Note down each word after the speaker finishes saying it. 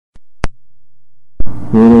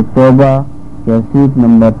سورہ توبہ کیسیت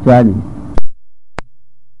نمبر 40.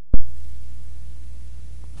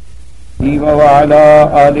 وعلى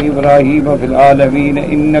آل إبراهيم في العالمين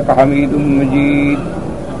إنك حميد مجيد.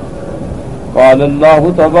 قال الله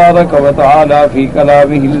تبارك وتعالى في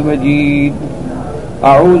كلامه المجيد: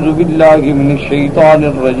 أعوذ بالله من الشيطان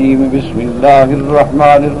الرجيم. بسم الله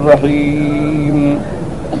الرحمن الرحيم.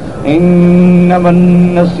 إنما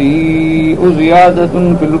النسيء زيادة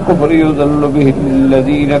في الكفر يضل به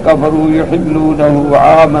الذين كفروا يحلونه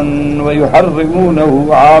عاما ويحرمونه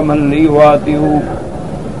عاما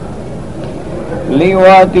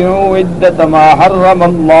ليواتئوا عدة ما حرم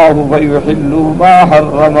الله فيحلوا ما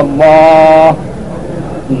حرم الله.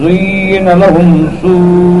 زين لهم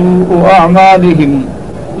سوء أعمالهم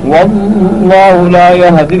والله لا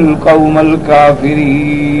يهدي القوم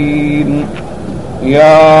الكافرين.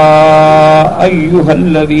 يا أيها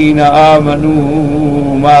الذين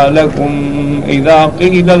آمنوا ما لكم إذا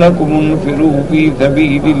قيل لكم انفروا في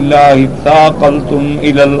سبيل الله اثاقلتم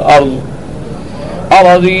إلى الأرض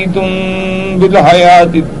أرضيتم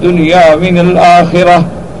بالحياة الدنيا من الآخرة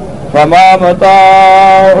فما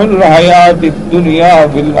متاع الحياة الدنيا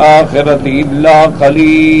في الآخرة إلا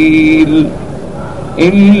قليل.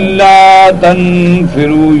 إلا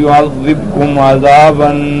تنفروا يعذبكم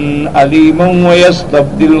عذابا أليما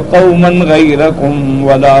ويستبدل قوما غيركم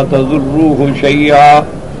ولا تضروه شيئا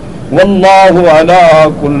والله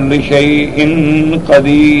على كل شيء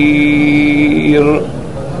قدير.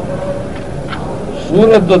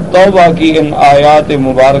 سورۃ التوبہ کی ان آیات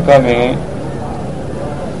مبارکہ میں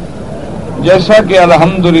جیسا کہ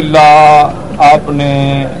الحمدللہ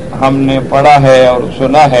ہم نے پڑھا ہے اور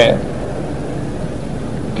سنا ہے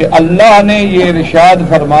کہ اللہ نے یہ ارشاد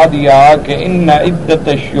فرما دیا کہ ان عدت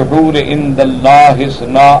الشہور عند اللہ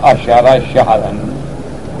 12 شہرا،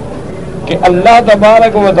 کہ اللہ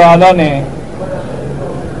تبارک و تعالی نے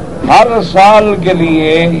ہر سال کے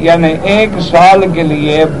لیے یعنی 1 سال کے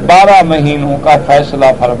لیے 12 مہینوں کا فیصلہ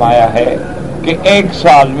فرمایا ہے کہ 1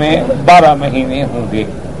 سال میں 12 مہینے ہوں گے.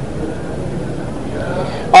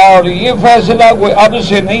 اور یہ فیصلہ کوئی اب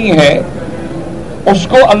سے نہیں ہے، اس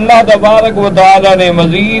کو اللہ تبارک و تعالی نے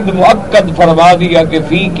مزید مؤکد فرما دیا کہ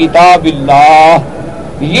فی کتاب اللہ.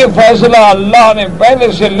 یہ فیصلہ اللہ نے پہلے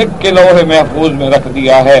سے لکھ کے لوح محفوظ میں رکھ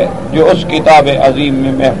دیا ہے، جو اس کتاب عظیم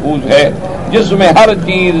میں محفوظ ہے، جس میں ہر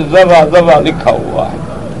چیز ذرہ ذرہ لکھا ہوا ہے.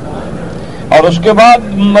 اور اس کے بعد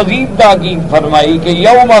مزید تاکید فرمائی کہ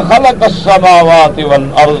یوم خلق السماوات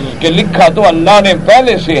والارض، کہ لکھا تو اللہ نے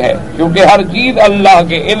پہلے سے ہے، کیونکہ ہر چیز اللہ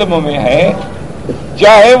کے علم میں ہے،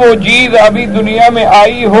 چاہے وہ چیز ابھی دنیا میں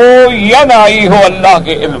آئی ہو یا نہ آئی ہو، اللہ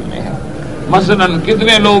کے علم میں ہے. مثلا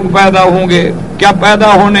کتنے لوگ پیدا ہوں گے، کیا پیدا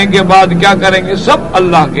ہونے کے بعد کیا کریں گے، سب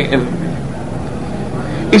اللہ کے علم میں ہے.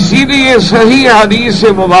 اسی لیے صحیح حدیث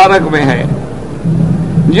مبارک میں ہے،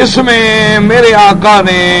 جس میں میرے آقا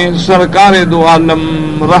نے سرکار دو عالم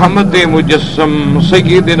رحمت مجسم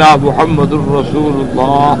سیدنا محمد الرسول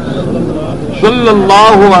اللہ صلی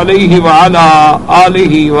اللہ علیہ وعلا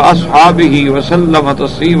آلہ واصحابہ وسلم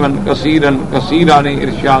تسلیما کثیرا کثیرا نے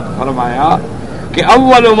ارشاد فرمایا کہ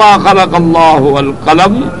اول ما خلق اللہ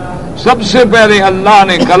القلم، سب سے پہلے اللہ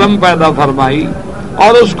نے قلم پیدا فرمائی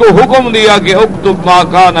اور اس کو حکم دیا کہ اکتب ما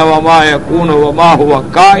کان وما یکون وما هو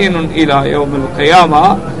کائن الی یوم القیامہ.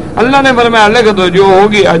 اللہ نے فرمایا لکھ دو، جو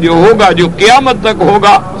ہوگا جو قیامت تک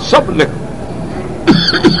ہوگا سب لکھ.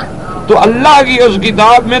 تو اللہ کی اس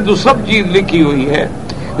کتاب میں تو سب چیز لکھی ہوئی ہے،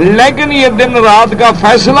 لیکن یہ دن رات کا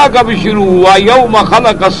فیصلہ کب شروع ہوا؟ یوم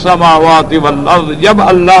خلق السماوات والارض، جب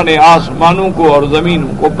اللہ نے آسمانوں کو اور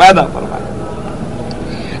زمینوں کو پیدا فرمایا.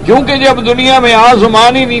 کیونکہ جب دنیا میں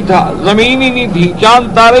آسمان ہی نہیں تھا، زمین ہی نہیں تھی،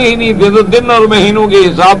 چاند تارے ہی نہیں تھے، تو دن اور مہینوں کے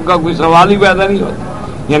حساب کا کوئی سوال ہی پیدا نہیں ہوتا.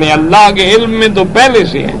 یعنی اللہ کے علم میں تو پہلے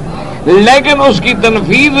سے ہے، لیکن اس کی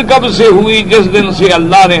تنفیذ کب سے ہوئی؟ جس دن سے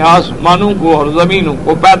اللہ نے آسمانوں کو اور زمینوں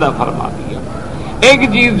کو پیدا فرما دیا. ایک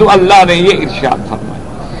چیز تو اللہ نے یہ ارشاد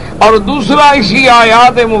فرمایا، اور دوسرا اسی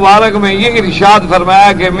آیات مبارک میں یہ ارشاد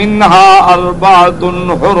فرمایا کہ منہا اربعۃ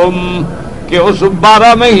حرم، کہ اس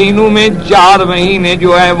 12 مہینوں میں 4 مہینے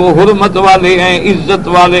جو ہیں وہ حرمت والے ہیں، عزت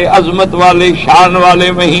والے، عظمت والے، شان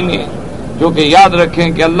والے مہینے. جو کہ یاد رکھیں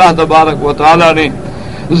کہ اللہ تبارک و تعالی نے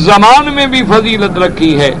زمان میں بھی فضیلت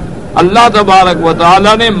رکھی ہے، اللہ تبارک و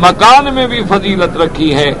تعالی نے مکان میں بھی فضیلت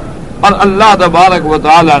رکھی ہے، اور اللہ تبارک و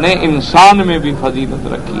تعالی نے انسان میں بھی فضیلت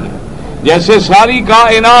رکھی ہے. جیسے ساری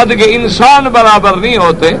کائنات کے انسان برابر نہیں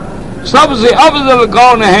ہوتے، سب سے افضل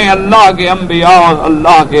کون ہیں؟ اللہ کے انبیاء اور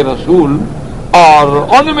اللہ کے رسول، اور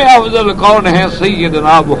ان میں افضل کون ہیں؟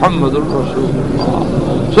 سیدنا محمد الرسول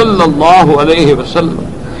صلی اللہ علیہ وسلم.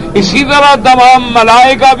 اسی طرح تمام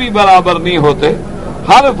ملائکہ بھی برابر نہیں ہوتے،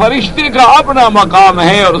 ہر فرشتے کا اپنا مقام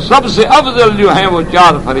ہے اور سب سے افضل جو ہیں وہ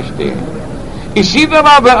 4 فرشتے ہیں۔ اسی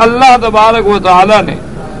طرح پھر اللہ تبارک و تعالی نے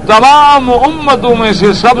تمام امتوں میں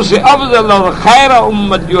سے سب سے افضل اور خیر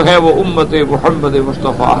امت جو ہے وہ امت محمد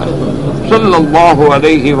مصطفیٰ ہے صلی اللہ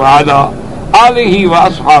علیہ وعلی آلہ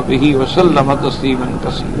واصحابہ وسلم تسلیما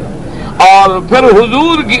کثیرا۔ اور پھر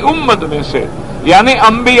حضور کی امت میں سے یعنی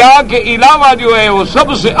انبیاء کے علاوہ جو ہے وہ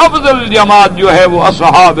سب سے افضل جماعت جو ہے وہ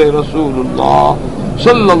اصحاب رسول اللہ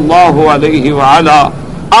صلی اللہ علیہ وعلی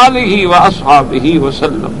آلہ واصحابہ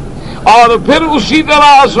وسلم۔ اور پھر اسی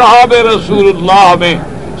طرح اصحاب رسول اللہ میں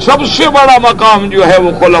سب سے بڑا مقام جو ہے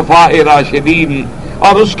وہ خلفاء راشدین،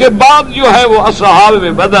 اور اس کے بعد جو ہے وہ اصحاب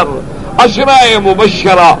بدر، عشرہ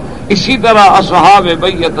مبشرہ، اسی طرح اصحاب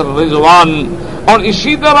بیعت الرضوان، اور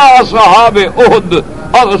اسی طرح اصحاب احد،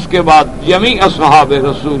 اور اس کے بعد جمیع اصحاب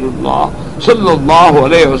رسول اللہ صلی اللہ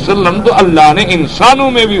علیہ وسلم۔ تو اللہ نے انسانوں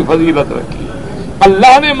میں بھی فضیلت رکھی،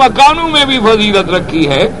 اللہ نے مکانوں میں بھی فضیلت رکھی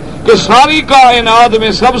ہے کہ ساری کائنات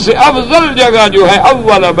میں سب سے افضل جگہ جو ہے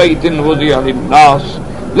اول بیت وضع للناس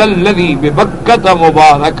للذی ببکۃ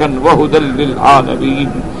مبارکا وہدی للعالمین،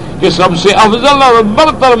 کہ سب سے افضل اور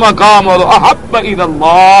برتر مقام اور احب الی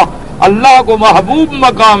اللہ، اللہ کو محبوب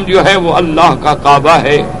مقام جو ہے وہ اللہ کا کعبہ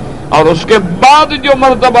ہے۔ اور اس کے بعد جو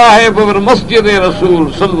مرتبہ ہے پھر مسجد رسول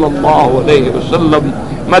صلی اللہ علیہ وسلم،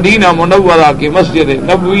 مدینہ منورہ کی مسجد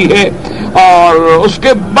نبوی ہے، اور اس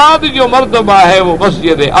کے بعد جو مرتبہ ہے وہ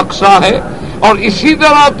مسجد اقصی ہے، اور اسی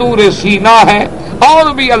طرح طور سینا ہے،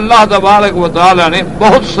 اور بھی اللہ تبارک و تعالی نے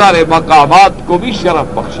بہت سارے مقامات کو بھی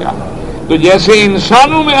شرف بخشا ہے۔ تو جیسے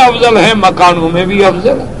انسانوں میں افضل ہے، مکانوں میں بھی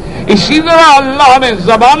افضل ہے، اسی طرح اللہ نے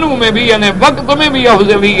زبانوں میں بھی یعنی وقت میں بھی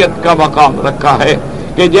افضلیت کا مقام رکھا ہے،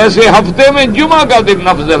 کہ جیسے ہفتے میں جمعہ کا دن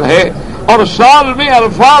افضل ہے، اور سال میں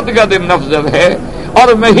عرفات کا دن افضل ہے،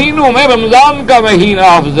 اور مہینوں میں رمضان کا مہینہ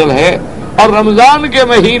افضل ہے، اور رمضان کے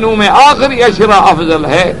مہینوں میں آخری عشرہ افضل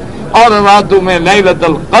ہے، اور راتوں میں لیلۃ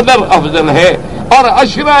القدر افضل ہے، اور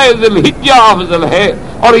عشرہ ذی الحجہ افضل ہے،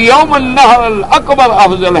 اور یوم النحر الاکبر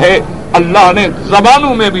افضل ہے۔ اللہ نے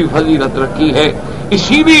زبانوں میں بھی فضیلت رکھی ہے۔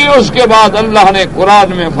 اسی لیے اس کے بعد اللہ نے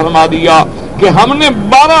قرآن میں فرما دیا کہ ہم نے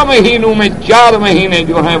 12 مہینوں میں 4 مہینے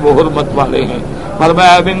جو ہیں وہ حرمت والے ہیں،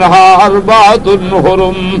 فرمایا منہا اربعۃ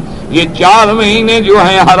حرم، یہ 4 مہینے جو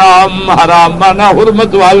ہیں حرام، حرام مانا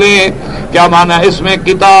حرمت والے، کیا مانا؟ اس میں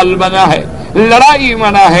قتال منع ہے، لڑائی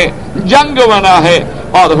منع ہے، جنگ منع ہے،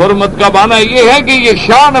 اور حرمت کا مانا یہ ہے کہ یہ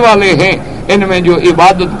شان والے ہیں، ان میں جو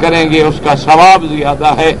عبادت کریں گے اس کا ثواب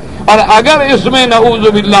زیادہ ہے، اور اگر اس میں نعوذ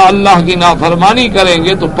باللہ اللہ کی نافرمانی کریں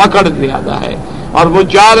گے تو پکڑ زیادہ ہے۔ اور وہ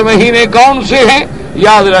 4 مہینے کون سے ہیں؟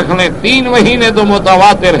 یاد رکھ لیں، 3 مہینے تو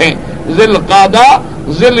متواتر ہیں، ذی القعدہ،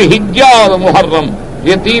 ذی الحجہ اور محرم،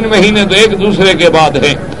 یہ 3 مہینے تو ایک دوسرے کے بعد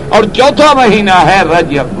ہیں، اور چوتھا مہینہ ہے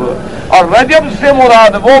رجب، اور رجب سے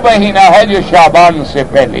مراد وہ مہینہ ہے جو شعبان سے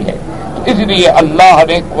پہلے ہے۔ اس لیے اللہ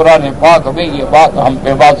نے قرآن پاک میں یہ بات ہم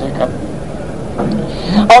پہ واضح کر دی۔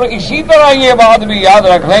 اور اسی طرح یہ بات بھی یاد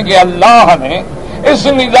رکھ لیں کہ اللہ نے اس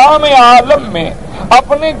نظام عالم میں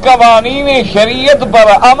اپنے قوانین شریعت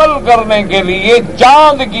پر عمل کرنے کے لیے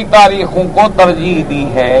چاند کی تاریخوں کو ترجیح دی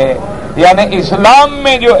ہے، یعنی اسلام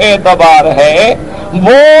میں جو اعتبار ہے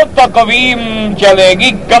وہ تقویم چلے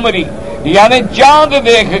گی قمری، یعنی چاند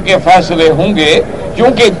دیکھ کے فیصلے ہوں گے،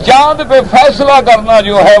 کیونکہ چاند پہ فیصلہ کرنا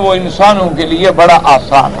جو ہے وہ انسانوں کے لیے بڑا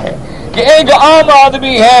آسان ہے، کہ ایک عام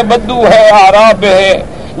آدمی ہے، بدو ہے، عرب ہے،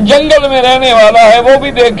 جنگل میں رہنے والا ہے، وہ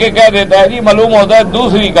بھی دیکھ کے کہہ دیتا ہے جی معلوم ہوتا ہے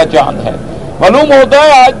دوسری کا چاند ہے، معلوم ہوتا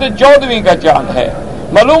ہے آج تو 14ویں کا چاند ہے،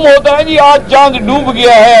 معلوم ہوتا ہے جی آج چاند ڈوب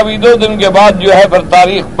گیا ہے، ابھی 2 دن کے بعد جو ہے پھر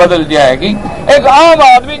تاریخ بدل جائے گی۔ ایک عام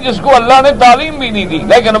آدمی جس کو اللہ نے تعلیم بھی نہیں دی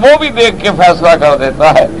لیکن وہ بھی دیکھ کے فیصلہ کر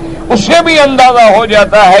دیتا ہے، اس سے بھی اندازہ ہو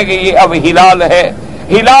جاتا ہے کہ یہ اب ہلال ہے،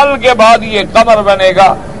 ہلال کے بعد یہ قمر بنے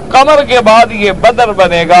گا، قمر کے بعد یہ بدر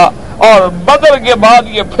بنے گا، اور بدر کے بعد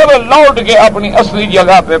یہ پھر لوٹ کے اپنی اصلی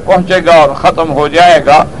جگہ پہ پہنچے گا اور ختم ہو جائے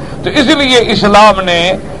گا۔ تو اس لیے اسلام نے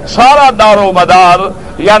سارا دار و مدار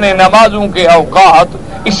یعنی نمازوں کے اوقات،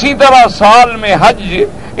 اسی طرح سال میں حج،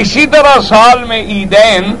 اسی طرح سال میں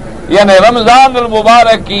عیدین یعنی رمضان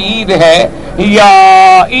المبارک کی عید ہے یا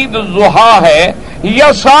عید الضحیٰ ہے،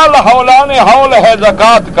 یا سال حولان حول ہے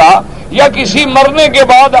زکوٰۃ کا، یا کسی مرنے کے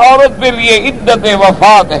بعد عورت کے لیے عدت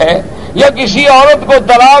وفات ہے، یا کسی عورت کو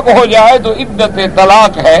طلاق ہو جائے تو عدت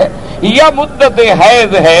طلاق ہے، یا مدت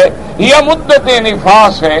حیض ہے، یا مدت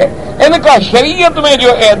نفاس ہے، ان کا شریعت میں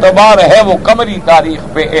جو اعتبار ہے وہ قمری تاریخ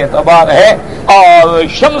پہ اعتبار ہے اور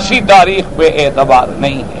شمسی تاریخ پہ اعتبار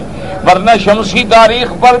نہیں ہے، ورنہ شمسی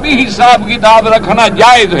تاریخ پر بھی حساب کتاب رکھنا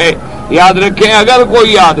جائز ہے۔ یاد رکھیں اگر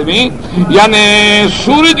کوئی آدمی یعنی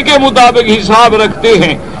سورج کے مطابق حساب رکھتے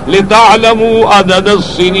ہیں لِتَعْلَمُوا عَدَدَ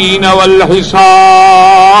السِّنِينَ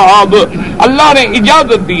وَالْحِسَابَ۔ اللہ نے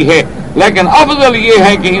اجازت دی ہے، لیکن افضل یہ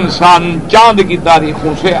ہے کہ انسان چاند کی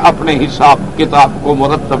تاریخوں سے اپنے حساب کتاب کو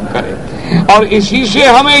مرتب کرے۔ اور اسی سے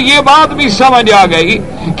ہمیں یہ بات بھی سمجھ آ گئی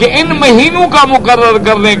کہ ان مہینوں کا مقرر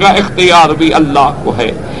کرنے کا اختیار بھی اللہ کو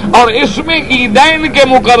ہے، اور اس میں عیدین کے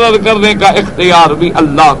مقرر کرنے کا اختیار بھی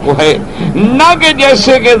اللہ کو ہے، نہ کہ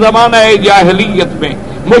جیسے کہ زمانہ جاہلیت میں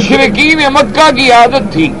مشرکین مکہ کی عادت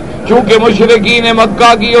تھی۔ چونکہ مشرکین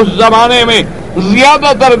مکہ کی اس زمانے میں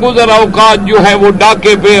زیادہ تر گزر اوقات جو ہے وہ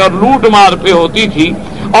ڈاکے پہ اور لوٹ مار پہ ہوتی تھی،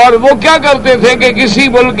 اور وہ کیا کرتے تھے کہ کسی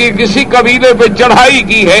ملک کی کسی قبیلے پہ چڑھائی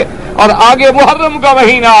کی ہے اور آگے محرم کا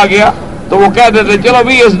مہینہ آ گیا تو وہ کہتے تھے چلو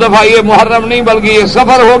بھی اس دفعہ یہ محرم نہیں بلکہ یہ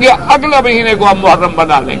سفر ہو گیا، اگلا مہینے کو ہم محرم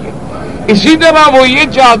بنا لیں گے۔ اسی طرح وہ یہ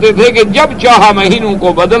چاہتے تھے کہ جب چاہا مہینوں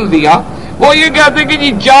کو بدل دیا، وہ یہ کہتے کہ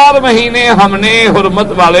جی 4 مہینے ہم نے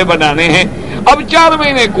حرمت والے بنانے ہیں، اب 4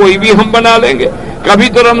 مہینے کوئی بھی ہم بنا لیں گے۔ کبھی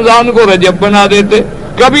تو رمضان کو رجب بنا دیتے،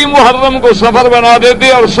 کبھی محرم کو سفر بنا دیتے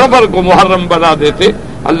اور سفر کو محرم بنا دیتے۔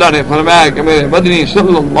 اللہ نے فرمایا کہ میرے مدنی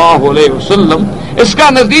صلی اللہ علیہ وسلم، اس کا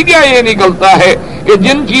نتیجہ یہ نکلتا ہے کہ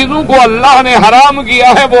جن چیزوں کو اللہ نے حرام کیا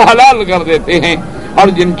ہے وہ حلال کر دیتے ہیں، اور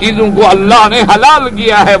جن چیزوں کو اللہ نے حلال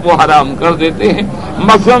کیا ہے وہ حرام کر دیتے ہیں۔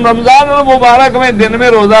 مثلا رمضان المبارک میں دن میں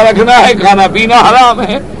روزہ رکھنا ہے، کھانا پینا حرام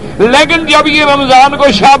ہے، لیکن جب یہ رمضان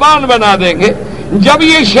کو شعبان بنا دیں گے، جب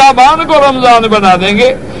یہ شعبان کو رمضان بنا دیں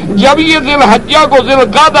گے، جب یہ ذی الحجہ کو ذی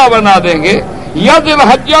القعدہ بنا دیں گے، یا ذی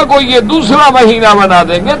الحجہ کو یہ دوسرا مہینہ بنا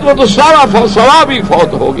دیں گے تو سارا ثواب ہی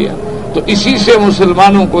فوت ہو گیا۔ تو اسی سے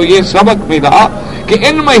مسلمانوں کو یہ سبق ملا کہ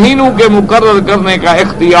ان مہینوں کے مقرر کرنے کا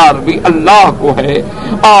اختیار بھی اللہ کو ہے،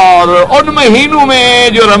 اور ان مہینوں میں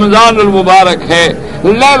جو رمضان المبارک ہے،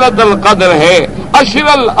 لیلۃ القدر ہے، عشر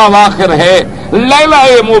الاواخر ہے، لیلہ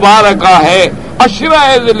مبارکہ ہے، عشرہ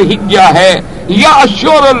ذی الحجہ ہے، یا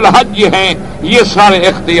اشہر الحج ہیں، یہ سارے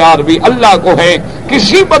اختیار بھی اللہ کو ہے۔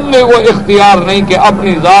 کسی بندے کو اختیار نہیں کہ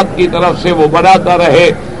اپنی ذات کی طرف سے وہ بناتا رہے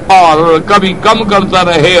اور کبھی کم کرتا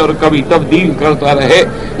رہے اور کبھی تبدیل کرتا رہے۔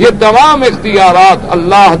 یہ تمام اختیارات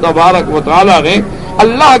اللہ تبارک و تعالی نے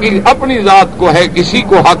اللہ کی اپنی ذات کو ہے، کسی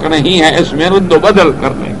کو حق نہیں ہے اس میں رد و بدل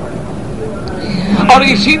کرنے کا۔ اور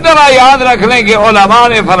اسی طرح یاد رکھنے کے علماء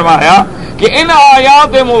نے فرمایا کہ ان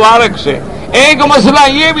آیات مبارک سے ایک مسئلہ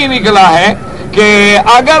یہ بھی نکلا ہے کہ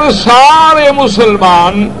اگر سارے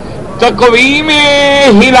مسلمان تقویم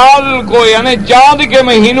ہلال کو یعنی چاند کے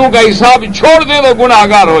مہینوں کا حساب چھوڑ دیں تو گناہ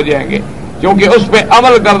گار ہو جائیں گے، کیونکہ اس پہ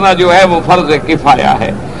عمل کرنا جو ہے وہ فرض کفایہ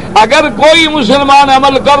ہے۔ اگر کوئی مسلمان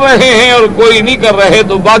عمل کر رہے ہیں اور کوئی نہیں کر رہے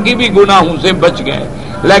تو باقی بھی گناہوں سے بچ گئے،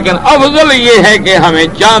 لیکن افضل یہ ہے کہ ہمیں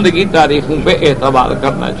چاند کی تاریخوں پہ اعتبار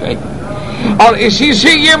کرنا چاہیے۔ اور اسی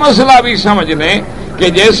سے یہ مسئلہ بھی سمجھ لیں کہ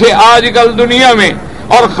جیسے آج کل دنیا میں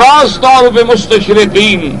اور خاص طور پہ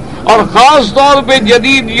مستشرقین اور خاص طور پہ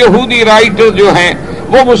جدید یہودی رائٹر جو ہیں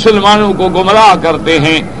وہ مسلمانوں کو گمراہ کرتے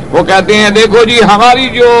ہیں، وہ کہتے ہیں دیکھو جی ہماری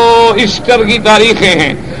جو ایسٹر کی تاریخیں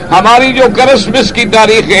ہیں، ہماری جو کرسمس کی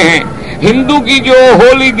تاریخیں ہیں، ہندو کی جو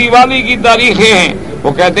ہولی دیوالی کی تاریخیں ہیں،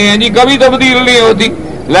 وہ کہتے ہیں جی کبھی تبدیل نہیں ہوتی،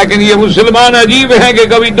 لیکن یہ مسلمان عجیب ہیں کہ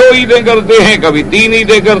کبھی 2 عیدیں کرتے ہیں، کبھی 3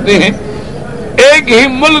 عیدیں کرتے ہیں۔ ایک ہی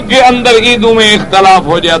ملک کے اندر عیدوں میں اختلاف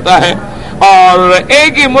ہو جاتا ہے، اور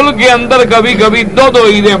ایک ہی ملک کے اندر کبھی کبھی 2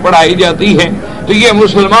 عیدیں پڑھائی جاتی ہیں، تو یہ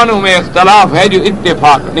مسلمانوں میں اختلاف ہے جو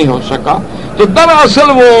اتفاق نہیں ہو سکا۔ تو دراصل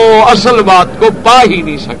وہ اصل بات کو پا ہی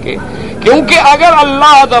نہیں سکے، کیونکہ اگر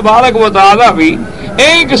اللہ تبارک و تعالی بھی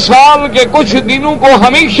ایک سال کے کچھ دنوں کو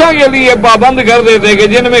ہمیشہ کے لیے پابند کر دیتے کہ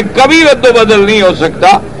جن میں کبھی رد و بدل نہیں ہو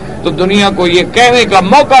سکتا، تو دنیا کو یہ کہنے کا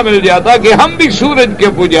موقع مل جاتا کہ ہم بھی سورج کے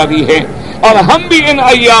پجاری ہیں اور ہم بھی ان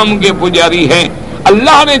ایام کے پجاری ہیں۔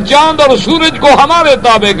 اللہ نے چاند اور سورج کو ہمارے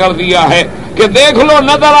تابع کر دیا ہے کہ دیکھ لو،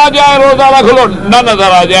 نظر آ جائے روزہ رکھ لو، نہ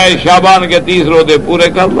نظر آ جائے شعبان کے 30 روزے پورے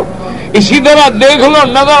کر لو، اسی طرح دیکھ لو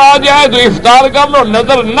نظر آ جائے تو افطار کر لو،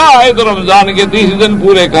 نظر نہ آئے تو رمضان کے 30 دن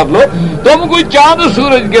پورے کر لو۔ تم کوئی چاند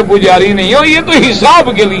سورج کے پجاری نہیں ہو، یہ تو حساب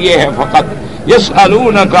کے لیے ہے فقط۔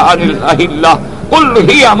 یسألونک عن الاہلہ قل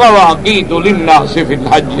ہی مواقیت للناس فی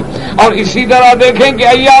الحج۔ اور اسی طرح دیکھیں کہ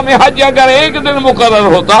ایام حج اگر ایک دن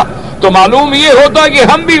مقرر ہوتا تو معلوم یہ ہوتا کہ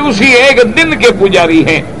ہم بھی اسی ایک دن کے پجاری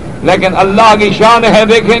ہیں، لیکن اللہ کی شان ہے،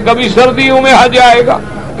 دیکھیں کبھی سردیوں میں حج آئے گا،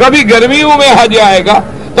 کبھی گرمیوں میں حج آئے گا،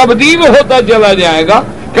 تبدیل ہوتا چلا جائے گا،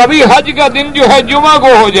 کبھی حج کا دن جو ہے جمعہ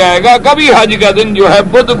کو ہو جائے گا، کبھی حج کا دن جو ہے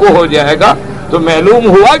بدھ کو ہو جائے گا۔ تو معلوم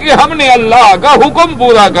ہوا کہ ہم نے اللہ کا حکم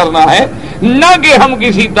پورا کرنا ہے، نہ کہ ہم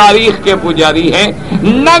کسی تاریخ کے پجاری ہیں،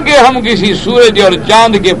 نہ کہ ہم کسی سورج اور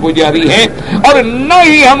چاند کے پجاری ہیں، اور نہ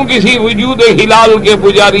ہی ہم کسی وجود ہلال کے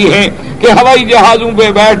پجاری ہیں کہ ہوائی جہازوں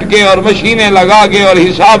پہ بیٹھ کے اور مشینیں لگا کے اور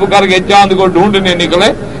حساب کر کے چاند کو ڈھونڈنے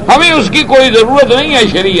نکلے، ہمیں اس کی کوئی ضرورت نہیں ہے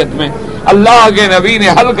شریعت میں۔ اللہ کے نبی نے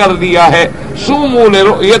حل کر دیا ہے، صوموا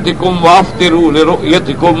لرؤیتکم وافطروا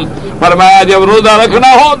لرؤیتکم، فرمایا جب روزہ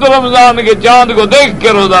رکھنا ہو تو رمضان کے چاند کو دیکھ کے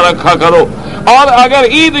روزہ رکھا کرو، اور اگر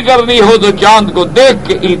عید کرنی ہو تو چاند کو دیکھ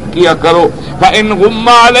کے عید کیا کرو۔ فإن غم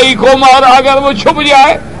علیکم، اور اگر وہ چھپ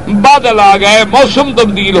جائے، بادل آ گئے، موسم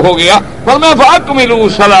تبدیل ہو گیا، فرمایا فأکملوا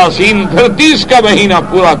 30، پھر 30 کا مہینہ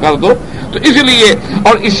پورا کر دو۔ تو اس لیے،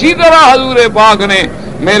 اور اسی طرح حضور پاک نے،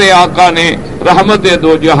 میرے آقا نے، رحمت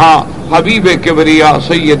دو جہاں، حبیب کبریا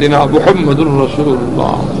سیدنا محمد الرسول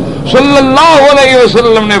اللہ صلی اللہ علیہ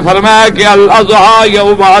وسلم نے فرمایا کہ الاضحیٰ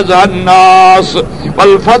یوم اضحی الناس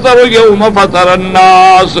والفطر یوم فطر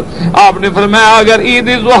الناس۔ آپ نے فرمایا اگر عید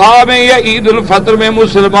اضحیٰ میں یا عید الفطر میں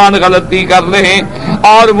مسلمان غلطی کر لیں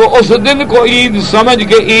اور وہ اس دن کو عید سمجھ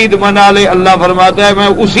کے عید منا لے، اللہ فرماتا ہے میں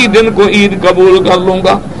اسی دن کو عید قبول کر لوں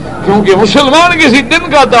گا، کیونکہ مسلمان کسی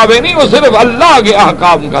دن کا تابع نہیں، وہ صرف اللہ کے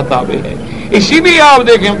احکام کا تابع ہے۔ اسی لیے آپ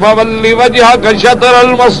دیکھیں فَوَلِّ وَجْهَكَ شَطْرَ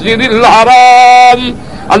الْمَسْجِدِ الْحَرَامِ،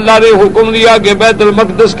 اللہ نے حکم دیا کہ بیت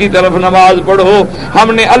المقدس کی طرف نماز پڑھو،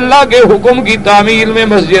 ہم نے اللہ کے حکم کی تعمیل میں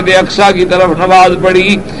مسجد اقصی کی طرف نماز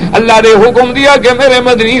پڑھی۔ اللہ نے حکم دیا کہ میرے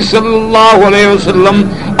مدنی صلی اللہ علیہ وسلم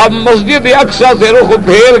اب مسجد اقصی سے رخ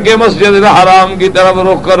پھیر کے مسجد الحرام کی طرف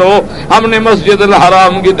رخ کرو، ہم نے مسجد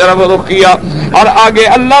الحرام کی طرف رخ کیا۔ اور آگے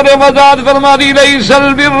اللہ نے وضاحت فرما دی لیس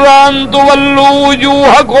البر ان تولوا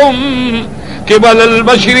وجوہکم قبل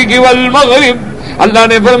المشرق والمغرب، اللہ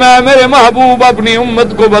نے فرمایا میرے محبوب اپنی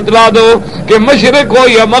امت کو بتلا دو کہ مشرق ہو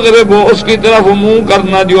یا مغرب ہو اس کی طرف منہ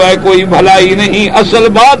کرنا جو ہے کوئی بھلائی نہیں، اصل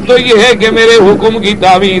بات تو یہ ہے کہ میرے حکم کی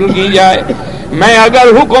تعمیل کی جائے۔ میں اگر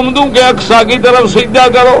حکم دوں کہ اقصی کی طرف سجدہ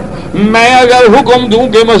کرو، میں اگر حکم دوں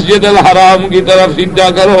کہ مسجد الحرام کی طرف سجدہ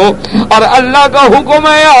کرو، اور اللہ کا حکم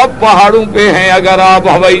ہے آپ پہاڑوں پہ ہیں، اگر آپ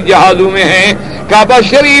ہوائی جہازوں میں ہیں، کعبہ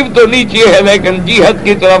شریف تو نیچے ہے لیکن جہت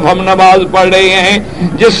کی طرف ہم نماز پڑھ رہے ہیں،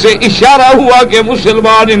 جس سے اشارہ ہوا کہ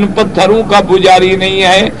مسلمان ان پتھروں کا پجاری نہیں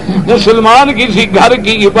ہے، مسلمان کسی گھر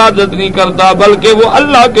کی عبادت نہیں کرتا بلکہ وہ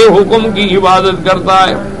اللہ کے حکم کی عبادت کرتا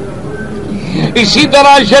ہے۔ اسی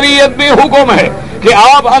طرح شریعت میں حکم ہے کہ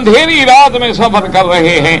آپ اندھیری رات میں سفر کر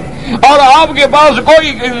رہے ہیں اور آپ کے پاس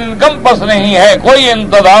کوئی کمپس نہیں ہے، کوئی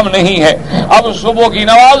انتظام نہیں ہے، اب صبح کی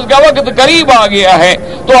نماز کا وقت قریب آ گیا ہے،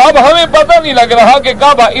 تو اب ہمیں پتہ نہیں لگ رہا کہ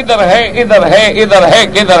کعبہ ادھر ہے ادھر ہے ادھر ہے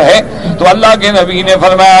کدھر ہے، تو اللہ کے نبی نے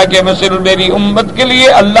فرمایا کہ مثل میری امت کے لیے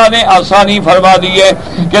اللہ نے آسانی فرما دی ہے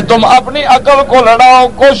کہ تم اپنی عقل کو لڑاؤ،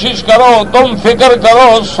 کوشش کرو، تم فکر کرو،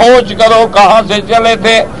 سوچ کرو کہاں سے چلے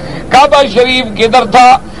تھے، کعبہ شریف کدھر تھا،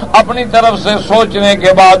 اپنی طرف سے سوچنے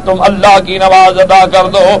کے بعد تم اللہ کی نماز ادا کر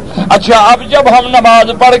دو۔ اچھا اب جب ہم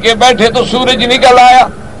نماز پڑھ کے بیٹھے تو سورج نکل آیا،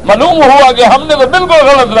 معلوم ہوا کہ ہم نے تو بالکل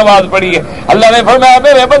غلط نماز پڑھی ہے۔ اللہ نے فرمایا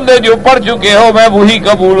میرے بندے جو پڑھ چکے ہو میں وہی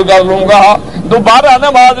قبول کر لوں گا، دوبارہ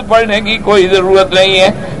نماز پڑھنے کی کوئی ضرورت نہیں ہے،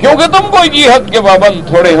 کیونکہ تم کوئی جہت کے پابند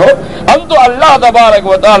تھوڑے ہو، ہم تو اللہ تبارک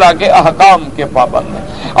و تعالیٰ کے احکام کے پابند ہیں۔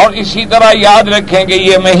 اور اسی طرح یاد رکھیں کہ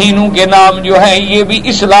یہ مہینوں کے نام جو ہیں یہ بھی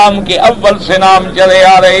اسلام کے اول سے نام چلے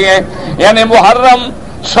آ رہے ہیں، یعنی محرم،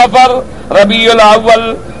 صفر، ربیع الاول،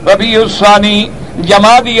 ربیع الثانی،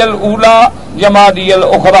 جمادی الاولی، جمادی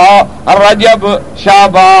الاخری، رجب،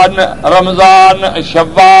 شعبان، رمضان،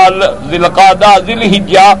 شوال، ذی القعدہ، ذی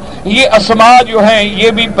الحجہ، یہ اسماء جو ہیں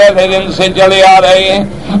یہ بھی پہلے دن سے چلے آ رہے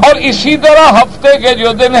ہیں۔ اور اسی طرح ہفتے کے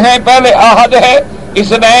جو دن ہیں پہلے احد ہے،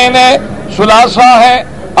 اثنین ہے، ثلاثہ ہے،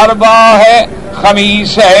 اربعہ ہے،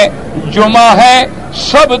 خمیس ہے، جمعہ ہے،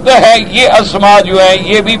 سبت ہے، یہ اسماء جو ہے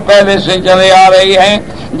یہ بھی پہلے سے چلے آ رہی ہیں،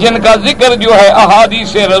 جن کا ذکر جو ہے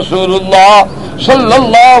احادیث رسول اللہ صلی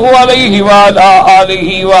اللہ علیہ وآلہ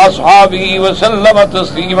آلہ واصحابہ وسلم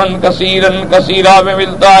تسلیما کثیرا کثیرا میں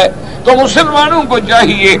ملتا ہے۔ تو مسلمانوں کو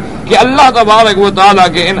چاہیے کہ اللہ تبارک و تعالیٰ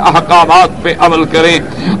کے ان احکامات پہ عمل کریں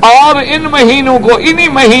اور ان مہینوں کو انہی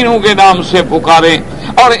مہینوں کے نام سے پکاریں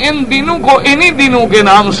اور ان دنوں کو انہی دنوں کے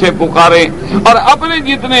نام سے پکاریں، اور اپنے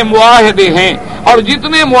جتنے معاہدے ہیں اور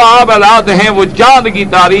جتنے معاملات ہیں وہ چاند کی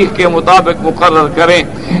تاریخ کے مطابق مقرر کریں،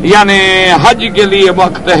 یعنی حج کے لیے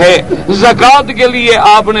وقت ہے، زکوٰۃ کے لیے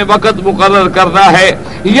آپ نے وقت مقرر کرنا ہے،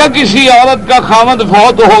 یا کسی عورت کا خاوند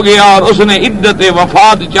فوت ہو گیا اور اس نے عدت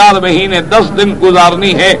وفات 4 مہینے 10 دن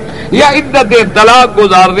گزارنی ہے، یا عدت طلاق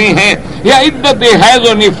گزارنی ہے، یا عدت حیض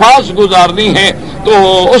و نفاس گزارنی ہے، تو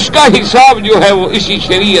اس کا حساب جو ہے وہ اسی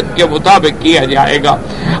شریعت کے مطابق کیا جائے گا۔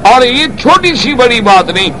 اور یہ چھوٹی سی بڑی بات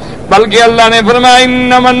نہیں بلکہ اللہ نے فرمایا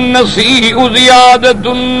انما النسیء زیادۃ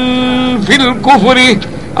فی الکفر،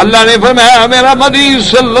 اللہ نے فرمایا میرا مدنی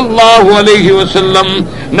صلی اللہ علیہ وسلم،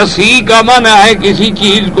 نسیء کا معنی ہے کسی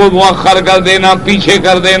چیز کو مؤخر کر دینا، پیچھے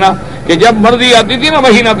کر دینا، کہ جب مرضی آتی تھی نا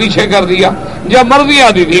مہینہ پیچھے کر دیا، جب مرضی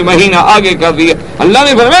آتی تھی مہینہ آگے کر دیا۔ اللہ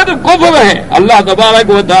نے فرمایا تو کفر ہے، اللہ تبارک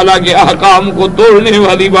و تعالیٰ کے احکام کو توڑنے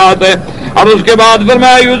والی بات ہے۔ اور اس کے بعد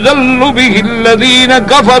فرمایا یضل بہ الذین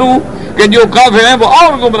کفروا، کہ جو کافر ہیں وہ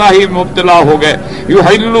اور گمراہی میں مبتلا ہو گئے۔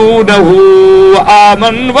 یحلونہ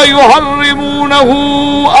آمن ویحرمونہ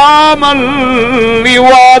آمن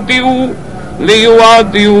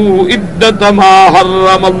لیواتئوا عدۃ ما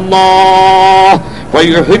حرم اللہ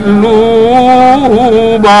فیحلوا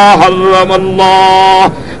ما حرم اللہ۔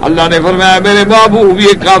 اللہ نے فرمایا میرے محبوب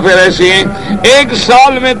یہ کافر ایسے ہیں، ایک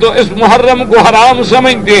سال میں تو اس محرم کو حرام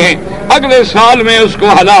سمجھتے ہیں، اگلے سال میں اس کو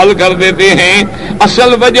حلال کر دیتے ہیں۔ اصل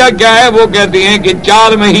وجہ کیا ہے؟ وہ کہتے ہیں کہ 4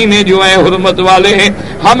 مہینے جو ہیں حرمت والے ہیں،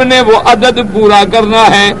 ہم نے وہ عدد پورا کرنا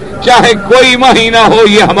ہے، چاہے کوئی مہینہ ہو،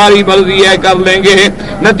 یہ ہماری مرضی ہے، کر لیں گے۔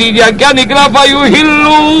 نتیجہ کیا نکلا؟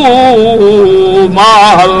 فَيُحِلُّوا مَا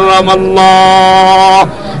حَرَّمَ اللَّهُ،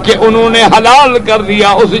 کہ انہوں نے حلال کر دیا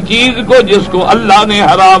اس چیز کو جس کو اللہ نے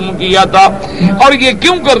حرام کیا تھا۔ اور یہ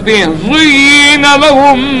کیوں کرتے ہیں؟ زُيِّنَ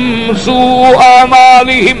لَهُمْ سُوءُ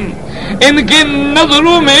أَعْمَالِهِمْ، ان کی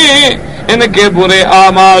نظروں میں ان کے برے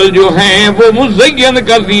اعمال جو ہیں وہ مزین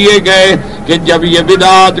کر دیے گئے، کہ جب یہ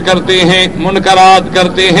بدعات کرتے ہیں، منکرات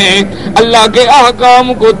کرتے ہیں، اللہ کے احکام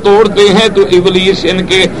کو توڑتے ہیں، تو ابلیس ان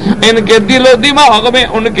کے دل و دماغ میں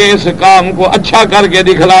ان کے اس کام کو اچھا کر کے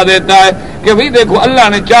دکھلا دیتا ہے کہ بھئی دیکھو اللہ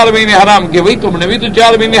نے 4 مہینے حرام کیے، بھئی تم نے بھی تو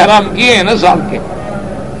 4 مہینے حرام کیے ہیں نا سال کے۔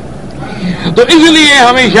 تو اس لیے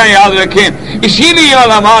ہمیشہ یاد رکھیں، اسی لیے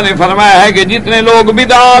علماء نے فرمایا ہے کہ جتنے لوگ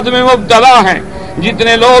بدعات میں مبتلا ہیں،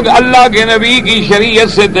 جتنے لوگ اللہ کے نبی کی شریعت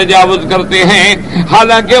سے تجاوز کرتے ہیں،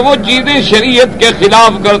 حالانکہ وہ چیزیں شریعت کے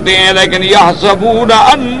خلاف کرتے ہیں، لیکن یحسبون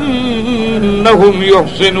انہم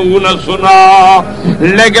یحسنون صنعا،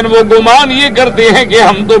 لیکن وہ گمان یہ کرتے ہیں کہ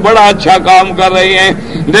ہم تو بڑا اچھا کام کر رہے ہیں۔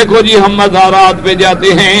 دیکھو جی ہم مزارات پہ جاتے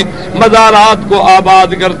ہیں، مزارات کو آباد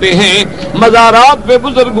کرتے ہیں، مزارات پہ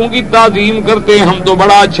بزرگوں کی تعظیم کرتے ہیں، ہم تو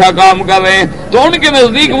بڑا اچھا کام کر رہے ہیں، تو ان کے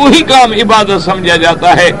نزدیک وہی کام عبادت سمجھا جاتا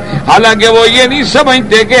ہے۔ حالانکہ وہ یہ نہیں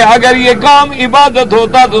سمجھتے کہ اگر یہ کام عبادت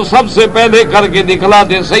ہوتا تو سب سے پہلے کر کے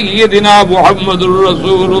دکھلاتے سیدنا محمد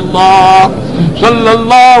الرسول اللہ صلی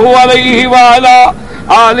اللہ علیہ وآلہ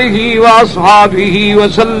آلہ واصحابہ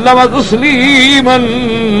وسلم تسلیما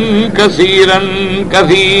کثیرا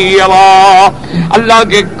کثیرا، اللہ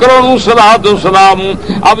کے کروڑوں صلاۃ و سلام۔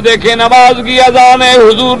 اب دیکھیں نماز کی اذان ہے،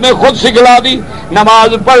 حضور نے خود سکھلا دی،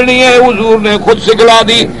 نماز پڑھنی ہے حضور نے خود سکھلا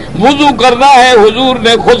دی، وضو کرنا ہے حضور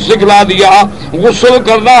نے خود سکھلا دیا، غسل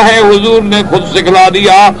کرنا ہے حضور نے خود سکھلا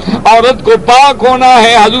دیا، عورت کو پاک ہونا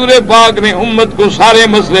ہے حضور پاک نے امت کو سارے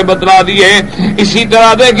مسئلے بتلا دیے۔ اسی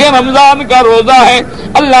طرح دیکھیں رمضان کا روزہ ہے،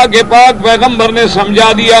 اللہ کے پاک پیغمبر نے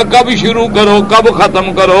سمجھا دیا کب شروع کرو کب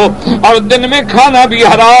ختم کرو، اور دن میں کھانا بھی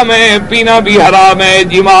حرام ہے، پینا بھی حرام ہے،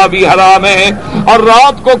 جماع بھی حرام ہے، اور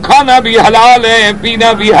رات کو کھانا بھی حلال ہے،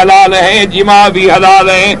 پینا بھی حلال ہے، جماع بھی حلال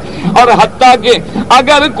ہے۔ اور حتیٰ کہ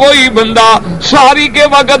اگر کوئی بندہ سحری کے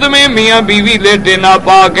وقت میں میاں بیوی لیٹے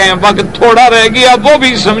ناپاک ہیں، وقت تھوڑا رہ گیا، وہ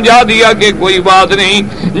بھی سمجھا دیا کہ کوئی بات نہیں،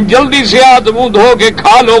 جلدی سے ہاتھ منہ دھو کے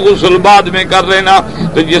کھا لو، غسل بعد میں کر لینا۔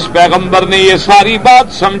 تو جس پیغمبر نے یہ ساری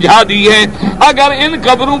بات سمجھا دی ہے، اگر ان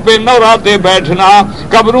قبروں پہ نوراتے بیٹھنا،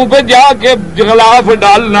 قبروں پہ جا کے غلاف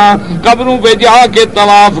ڈالنا، قبروں پہ جا کے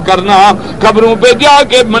طواف کرنا، قبروں پہ جا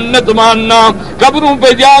کے منت ماننا، قبروں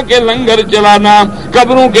پہ جا کے لنگر چلانا،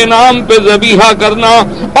 قبروں کے نام پہ ذبیحہ کرنا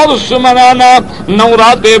اور منانا،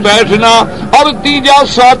 نوراتے بیٹھنا اور 3واں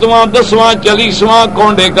 7واں 10واں 40واں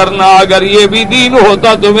کونڈے کرنا، اگر یہ بھی دین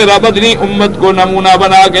ہوتا تو میرا بدنی امت کو نمونہ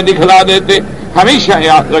بنا کے دکھلا دیتے۔ ہمیشہ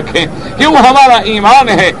یاد رکھیں کیوں ہمارا ایمان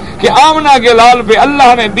ہے کہ آمنہ کے لال پہ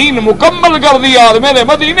اللہ نے دین مکمل کر دیا اور میرے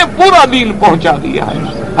مدنی نے پورا دین پہنچا دیا ہے۔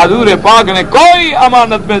 حضور پاک نے کوئی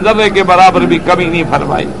امانت میں ذرے کے برابر بھی کمی نہیں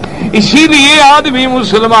فرمائی۔ اسی لیے آدمی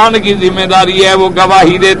مسلمان کی ذمہ داری ہے وہ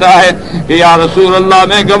گواہی دیتا ہے کہ یا رسول اللہ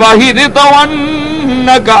میں گواہی دیتا ہوں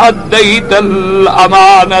انک ادیت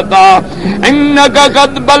الامانۃ انک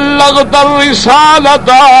قد بلغت الرسالۃ،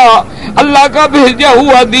 اللہ کا بھیجا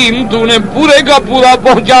ہوا دین تو نے پورے کا پورا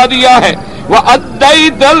پہنچا دیا ہے۔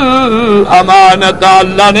 وَأَدَّيْتَ الْأَمَانَةَ،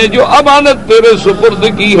 اللہ نے جو امانت تیرے سپرد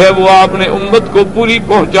کی ہے وہ آپ نے امت کو پوری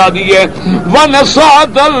پہنچا دی ہے۔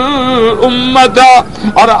 وَنَصَحْتَ الْأُمَّةَ،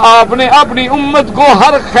 اور آپ نے اپنی امت کو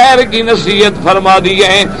ہر خیر کی نصیحت فرما دی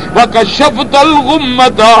ہے۔ وَكَشَفْتَ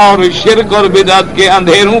الْغُمَّةَ، اور شرک اور بدعت کے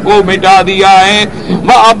اندھیروں کو مٹا دیا ہے۔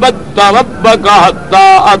 وَعَبَدتَ رَبَّكَ حَتَّى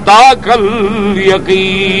أَتَاكَ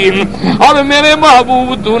الْيَقِينُ، اور میرے محبوب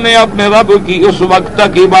تو نے اپنے رب کی اس وقت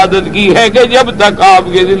تک عبادت کی ہے کہ جب تک آپ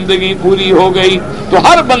کی زندگی پوری ہو گئی۔ تو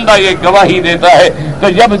ہر بندہ یہ گواہی دیتا ہے کہ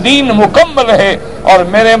جب دین مکمل ہے اور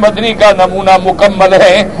میرے مدنی کا نمونہ مکمل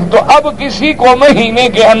ہے، تو اب کسی کو مہینے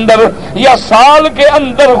کے اندر یا سال کے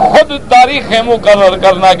اندر خود تاریخیں مقرر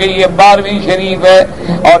کرنا کہ یہ 12ویں شریف ہے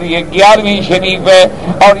اور یہ 11ویں شریف ہے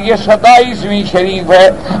اور یہ 27ویں شریف ہے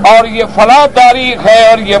اور یہ فلاں تاریخ ہے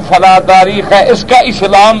اور یہ فلاں تاریخ ہے، اس کا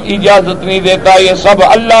اسلام اجازت نہیں دیتا۔ یہ سب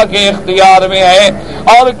اللہ کے اختیار میں ہے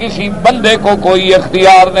اور کسی بندے کو کوئی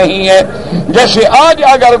اختیار نہیں ہے۔ جیسے آج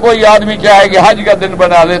اگر کوئی آدمی چاہے کہ حج کا دن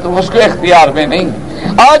بنا لے تو اس کو اختیار میں نہیں۔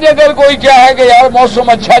 آج اگر کوئی چاہے کہ یار موسم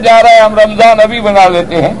اچھا جا رہا ہے ہم رمضان ابھی بنا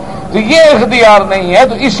لیتے ہیں تو یہ اختیار نہیں ہے،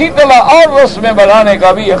 تو اسی طرح اور رسمیں بنانے کا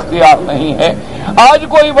بھی اختیار نہیں ہے۔ آج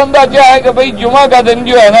کوئی بندہ چاہے کہ بھئی جمعہ کا دن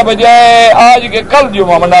جو ہے نا بجائے آج کے کل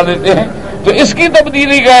جمعہ بنا لیتے ہیں تو اس کی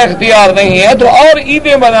تبدیلی کا اختیار نہیں ہے، تو اور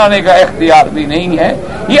عیدیں بنانے کا اختیار بھی نہیں ہے۔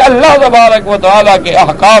 یہ اللہ تبارک و تعالیٰ کے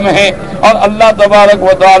احکام ہیں اور اللہ تبارک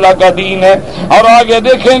و تعالیٰ کا دین ہے۔ اور آگے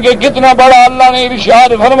دیکھیں کہ کتنا بڑا اللہ نے ارشاد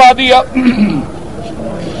فرما دیا،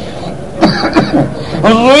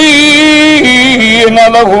 زُيِّنَ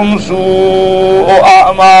لَهُمْ سُوءُ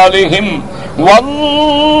أَعْمَالِهِمْ وَاللَّهُ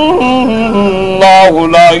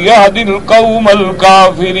لَا يَهْدِي الْقَوْمَ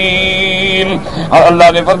الْكَافِرِينَ۔ اور اللہ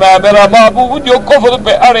نے فرمایا میرا محبوب جو کفر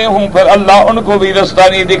پہ اڑے ہوں پھر اللہ ان کو بھی رستہ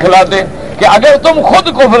نہیں دکھلاتے کہ اگر تم خود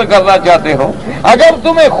کفر کرنا چاہتے ہو، اگر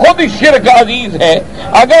تمہیں خود شرک عزیز ہے،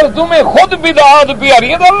 اگر تمہیں خود بدعات پیاری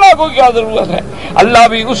ہے تو اللہ کو کیا ضرورت ہے؟ اللہ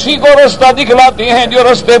بھی اسی کو رستہ دکھلاتے ہیں جو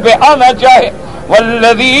رستے پہ آنا چاہے۔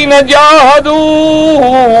 والذین جاہدوا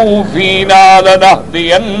فینا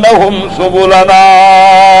لنہدینہم سبلنا۔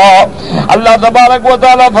 اللہ تبارک و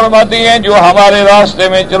تعالیٰ فرماتے ہیں جو ہمارے راستے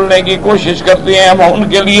میں چلنے کی کوشش کرتے ہیں ہم ان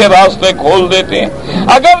کے لیے راستے کھول دیتے ہیں۔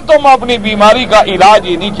 اگر تم اپنی بیماری کا علاج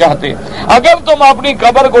ہی نہیں چاہتے، اگر تم اپنی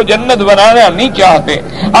قبر کو جنت بنانا نہیں چاہتے،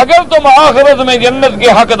 اگر تم آخرت میں جنت کے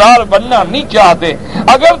حقدار بننا نہیں چاہتے،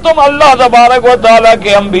 اگر تم اللہ تبارک و تعالیٰ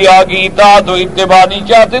کے انبیاء کی اطاعت و اتباع نہیں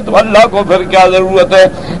چاہتے تو اللہ کو پھر کیا ضرورت ہے؟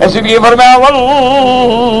 اس لیے فرمایا واللہ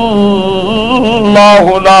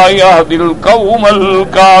لا یہدی القوم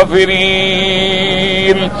الکافرین۔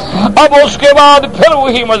 اب اس کے بعد پھر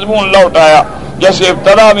وہی مضمون لوٹ آیا جیسے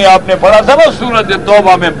ابتدا میں آپ نے پڑھا تھا نا سورۃ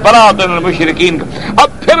توبہ میں براءۃ المشرکین کا، اب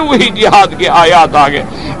پھر وہی جہاد کے آیات آگے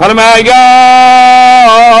فرمایا یا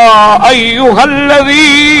ایھا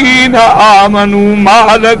الذین آمنوا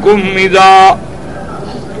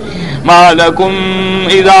ما لكم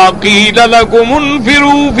إذا قيل لكم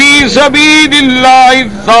انفروا في سبيل الله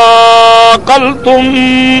اثاقلتم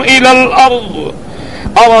إلى الأرض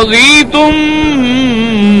أرضيتم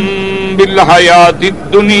بالحياة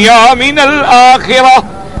الدنيا من الآخرة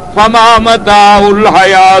فما متاع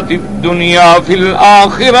الحياة الدنيا في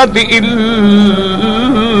الآخرة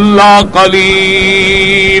إلا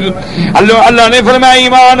قلیل۔ اللہ نے فرمایا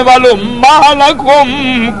ایمان والو ما لکم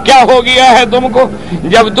کیا ہو گیا ہے تم کو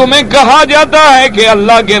جب تمہیں کہا جاتا ہے کہ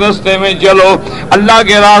اللہ کے راستے میں چلو، اللہ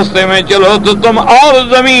کے راستے میں چلو تو تم اور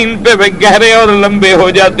زمین پہ گہرے اور لمبے ہو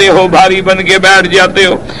جاتے ہو، بھاری بن کے بیٹھ جاتے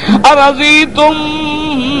ہو۔ ارضیتم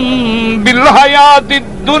بالحیات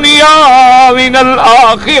الدنیا من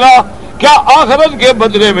الآخرہ، کیا آخرت کے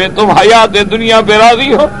بدلے میں تم حیات دنیا پہ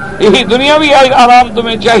راضی ہو؟ یہی دنیاوی آرام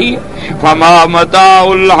تمہیں چاہیے۔ فما متاع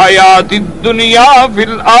الحیات الدنیا فی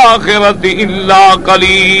الآخرۃ الا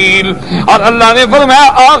قلیل۔ اور اللہ نے فرمایا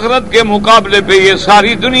آخرت کے مقابلے پہ یہ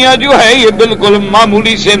ساری دنیا جو ہے یہ بالکل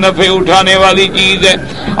معمولی سے نفع اٹھانے والی چیز ہے۔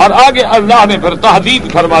 اور آگے اللہ نے پھر تحدید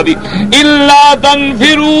فرما دی الا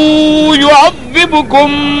تنفروا يعذبكم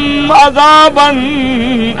عذابا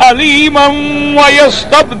علیما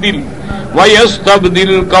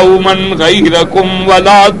وَيَسْتَبْدِلْ قَوْمًا غَيْرَكُمْ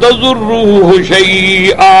وَلَا تَضُرُّوهُ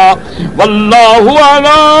شَيْئًا وَاللَّهُ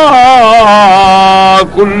عَلَى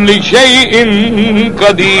كُلِّ شَيْءٍ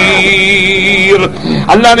قَدِيرٌ۔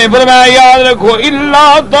 اللہ نے فرمایا یاد رکھو الا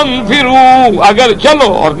تنفروا، اگر چلو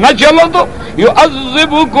اور نہ چلو تو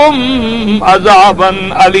يُعَذِّبُكُمْ عَذَابًا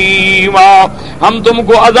عَلِيمًا، ہم تم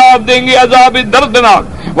کو عذاب دیں گے عذاب دردناک۔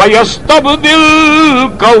 وَيَسْتَبْدِلْ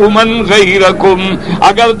قَوْمًا غَيْرَكُمْ،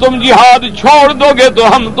 اگر تم جہاد چھوڑ دو گے تو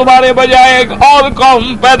ہم تمہارے بجائے ایک اور قوم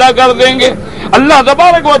پیدا کر دیں گے۔ اللہ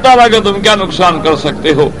تبارک و تعالیٰ کا تم کیا نقصان کر سکتے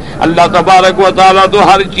ہو؟ اللہ تبارک و تعالیٰ تو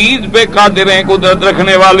ہر چیز پہ قادر ہیں، قدرت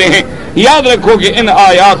رکھنے والے ہیں۔ یاد رکھو کہ ان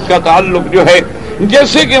آیات کا تعلق جو ہے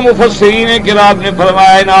جیسے کہ مفسرین کرام نے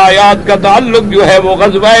فرمایا ان آیات کا تعلق جو ہے وہ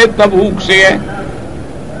غزوہ تبوک سے ہے۔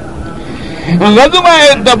 غزوہ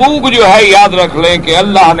تبوک جو ہے یاد رکھ لیں کہ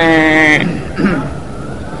اللہ نے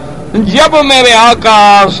جب میرے آقا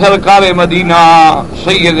سرکار مدینہ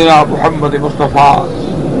سیدنا محمد مصطفیٰ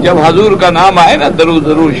جب حضور کا نام آئے نا درود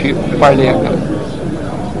شریف پڑھ لیا کر،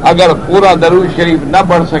 اگر پورا درود شریف نہ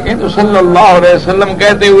پڑھ سکیں تو صلی اللہ علیہ وسلم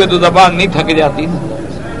کہتے ہوئے تو زبان نہیں تھک جاتی نا۔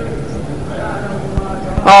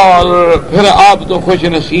 اور پھر آپ تو خوش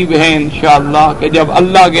نصیب ہیں انشاءاللہ کہ جب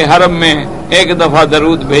اللہ کے حرم میں ایک دفعہ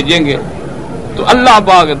درود بھیجیں گے تو اللہ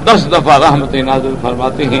پاک 10 دفعہ رحمتیں نازل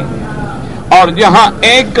فرماتے ہیں، اور جہاں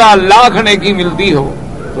ایک کا لاکھ نیکی ملتی ہو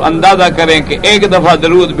تو اندازہ کریں کہ ایک دفعہ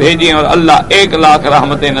درود بھیجیں اور اللہ 1,00,000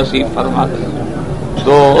 رحمتیں نصیب فرماتے ہیں۔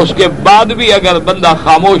 تو اس کے بعد بھی اگر بندہ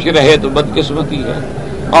خاموش رہے تو بدقسمتی ہے،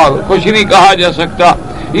 اور کچھ نہیں کہا جا سکتا۔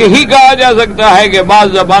 یہی کہا جا سکتا ہے کہ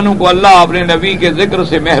بعض زبانوں کو اللہ اپنے نبی کے ذکر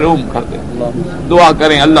سے محروم کر دے۔ دعا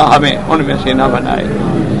کریں اللہ ہمیں ان میں سے نہ بنائے۔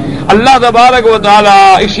 اللہ تبارک و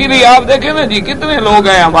تعالی، اسی لیے آپ دیکھیں نا جی کتنے لوگ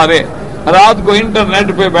ہیں ہمارے رات کو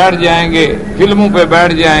انٹرنیٹ پہ بیٹھ جائیں گے، فلموں پہ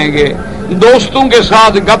بیٹھ جائیں گے، دوستوں کے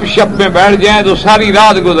ساتھ گپ شپ میں بیٹھ جائیں تو ساری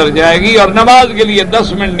رات گزر جائے گی اور نماز کے لیے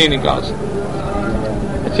 10 منٹ نہیں نکال سکتے۔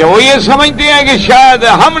 اچھا وہ یہ سمجھتے ہیں کہ شاید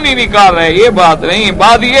ہم نہیں نکال رہے، یہ بات نہیں،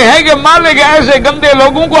 بات یہ ہے کہ مالک ایسے گندے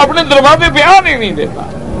لوگوں کو اپنے دروازے پہ آنے نہیں دیتا۔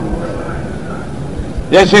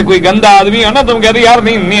 جیسے کوئی گندا آدمی ہو نا، تم کہتے یار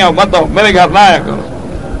نہیں آؤ، مت آؤ، میرے گھر نہ آیا کرو،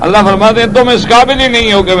 اللہ فرماتے ہیں تم اس قابل ہی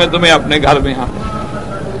نہیں ہو کہ میں تمہیں اپنے گھر میں آؤں۔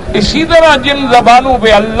 اسی طرح جن زبانوں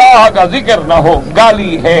پہ اللہ کا ذکر نہ ہو،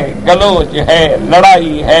 گالی ہے، گلوچ ہے،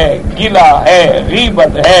 لڑائی ہے، گلا ہے،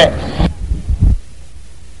 غیبت ہے،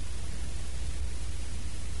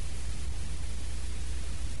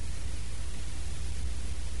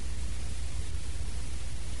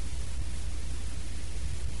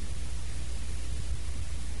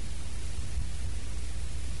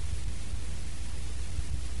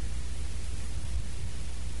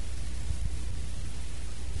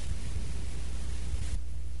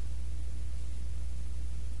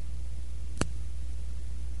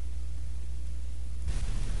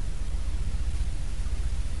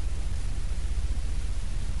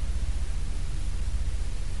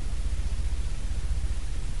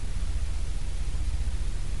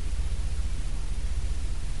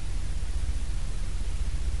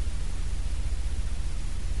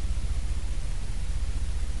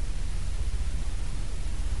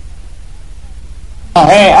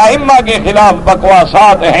 ہیں ائمہ کے خلاف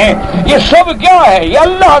بکواسات ہیں، یہ سب کیا ہے؟ یہ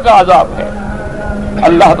اللہ کا عذاب ہے۔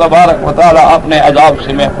 اللہ تبارک و تعالیٰ اپنے عذاب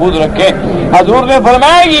سے محفوظ رکھے۔ حضور نے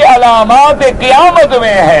فرمایا یہ علامات قیامت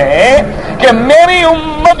میں ہے کہ میری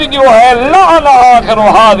امت جو ہے لعن آخر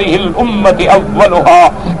هذه الامت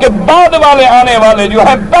اولها، کہ بعد والے آنے والے جو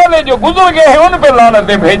ہے پہلے جو گزر گئے ہیں ان پہ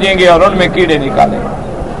لعنتیں بھیجیں گے اور ان میں کیڑے نکالیں گے۔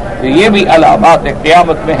 تو یہ بھی علامات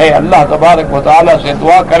قیامت میں ہے۔ اللہ تبارک و تعالیٰ سے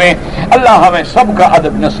دعا کریں اللہ ہمیں سب کا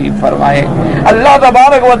ادب نصیب فرمائے۔ اللہ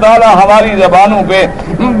تبارک و تعالیٰ ہماری زبانوں پہ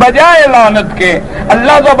بجائے لعنت کے،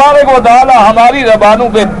 اللہ تبارک و تعالیٰ ہماری زبانوں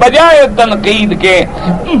پہ بجائے تنقید کے،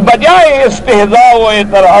 بجائے استہزاء و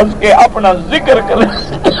اعتراض کے اپنا ذکر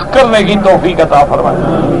کرنے کی توفیق عطا فرمائے۔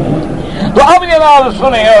 تو اب جناب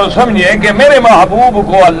سنیں اور سمجھیں کہ میرے محبوب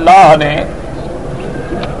کو اللہ نے،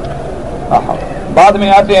 بعد میں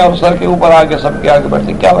آتے ہیں اور سر کے اوپر آ کے سب کے آگے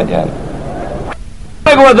بڑھتے، کیا وجہ ہے؟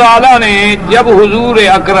 اللہ تعالیٰ نے جب حضور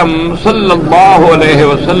اکرم صلی اللہ علیہ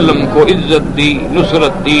وسلم کو عزت دی،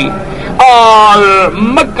 نصرت دی، اور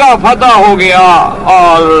مکہ فتح ہو گیا،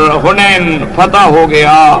 اور حنین فتح ہو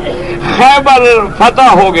گیا، خیبر فتح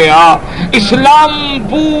ہو گیا، اسلام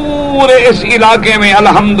پورے اس علاقے میں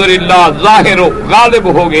الحمدللہ ظاہر و غالب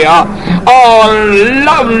ہو گیا، اور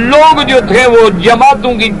لوگ جو تھے وہ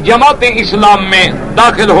جماعتوں کی جماعتیں اسلام میں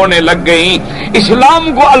داخل ہونے لگ گئیں،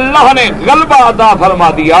 اسلام کو اللہ نے غلبہ عطا فرما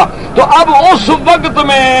دیا۔ تو اب اس وقت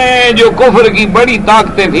میں جو کفر کی بڑی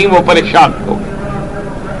طاقتیں تھیں وہ پریشان ہو گئی۔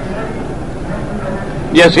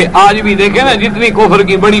 جیسے آج بھی دیکھیں نا جتنی کفر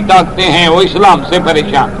کی بڑی طاقتیں ہیں وہ اسلام سے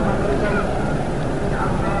پریشان،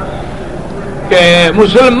 کہ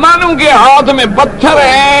مسلمانوں کے ہاتھ میں پتھر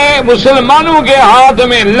ہے، مسلمانوں کے ہاتھ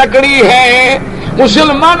میں لکڑی ہے،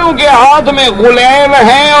 مسلمانوں کے ہاتھ میں غلیل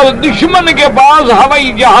ہے، اور دشمن کے پاس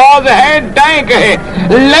ہوائی جہاز ہے، ٹینک ہے،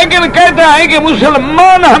 لیکن کہتا ہے کہ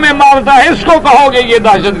مسلمان ہمیں مارتا ہے، اس کو کہو گے یہ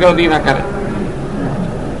دہشت گردی نہ کرے۔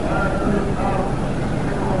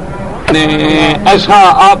 ایسا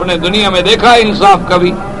آپ نے دنیا میں دیکھا انصاف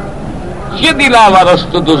کبھی؟ یہ دلاوا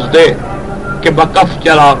رست دزدے کہ بکف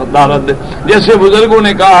چراغ دارد، جیسے بزرگوں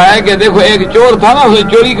نے کہا ہے کہ دیکھو ایک چور تھا نا، اسے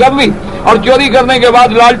چوری کر لی، اور چوری کرنے کے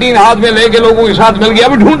بعد لالٹین ہاتھ میں لے کے لوگوں کے ساتھ مل گیا،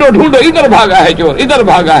 ابھی ڈھونڈو ڈھونڈو، ادھر بھاگا ہے چور، ادھر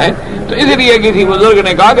بھاگا ہے۔ تو اس لیے کسی بزرگ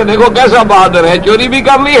نے کہا کہ دیکھو کیسا بہادر ہے، چوری بھی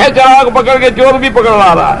کر لی ہے، چراغ پکڑ کے چور بھی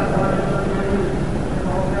پکڑوا رہا ہے۔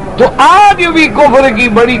 تو آج بھی کفر کی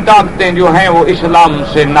بڑی طاقتیں جو ہیں وہ اسلام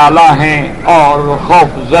سے نالا ہیں اور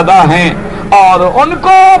خوف زدہ ہیں، اور ان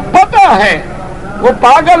کو پتہ ہے، وہ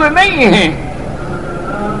پاگل نہیں ہیں۔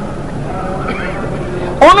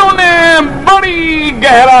 انہوں نے بڑی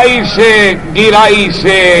گہرائی سے گہرائی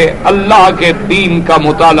سے اللہ کے دین کا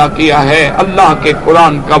مطالعہ کیا ہے، اللہ کے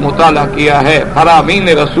قرآن کا مطالعہ کیا ہے، فرامین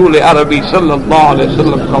رسول عربی صلی اللہ علیہ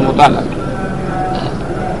وسلم کا مطالعہ کیا۔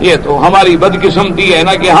 یہ تو ہماری بدقسمتی ہے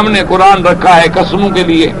نا کہ ہم نے قرآن رکھا ہے قسموں کے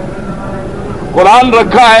لیے، قرآن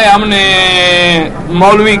رکھا ہے ہم نے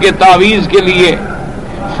مولوی کے تعویذ کے لیے،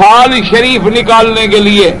 فال شریف نکالنے کے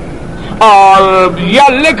لیے، اور یا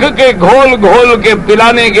لکھ کے گھول گھول کے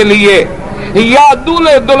پلانے کے لیے، یا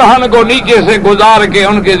دولہے دلہن کو نیچے سے گزار کے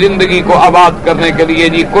ان کی زندگی کو آباد کرنے کے لیے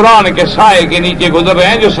جی قرآن کے سائے کے نیچے گزر رہے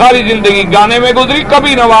ہیں، جو ساری زندگی گانے میں گزری،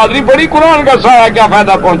 کبھی نماز نہیں پڑھی، قرآن کا سایہ کیا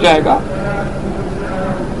فائدہ پہنچائے گا؟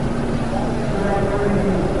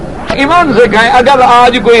 ایمان سے کہیں اگر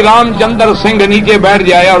آج کوئی رام چندر سنگھ نیچے بیٹھ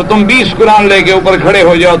جائے اور تم 20 قرآن لے کے اوپر کھڑے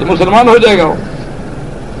ہو جاؤ تو مسلمان ہو جائے گا وہ؟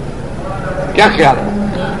 کیا خیال ہے؟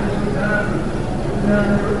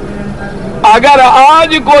 اگر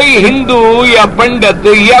آج کوئی ہندو یا پنڈت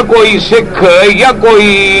یا کوئی سکھ یا کوئی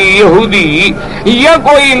یہودی یا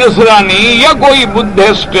کوئی نصرانی یا کوئی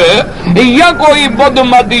بدھسٹ یا کوئی بدھ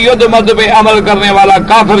مت یدھ مت پہ عمل کرنے والا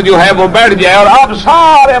کافر جو ہے وہ بیٹھ جائے اور آپ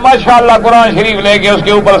سارے ماشاءاللہ قرآن شریف لے کے اس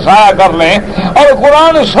کے اوپر سایہ کر لیں اور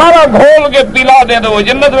قرآن سارا گھول کے پلا دیں تو وہ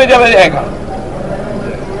جنت میں چلا جائے گا؟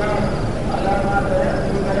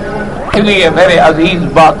 اس لیے میرے عزیز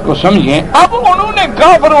بات کو سمجھیں، اب انہوں نے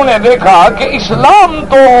کافروں نے دیکھا کہ اسلام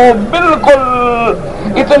تو بالکل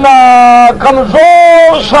اتنا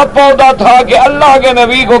کمزور سا پودا تھا کہ اللہ کے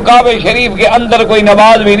نبی کو کعبہ شریف کے اندر کوئی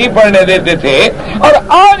نماز بھی نہیں پڑھنے دیتے تھے، اور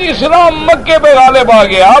آج اسلام مکے پہ غالب آ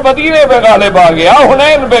گیا، مدینے پہ غالب آ گیا،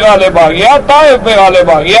 حنین پہ غالب آ گیا، طائف پہ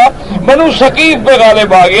غالب آ گیا، بنو ثقیف پہ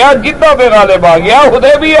غالب آ گیا، جدہ پہ غالب آ گیا،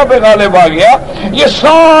 حدیبیہ پہ غالب آ گیا، یہ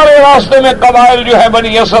سارے راستے میں قبائل جو ہے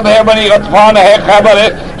بنی اسد ہے، بنی غطفان ہے، خیبر ہے،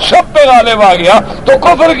 سب پہ غالب آ گیا۔ تو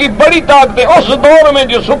کفر کی بڑی طاقتیں اس دور میں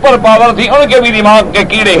جو سپر پاور تھی ان کے بھی دماغ کے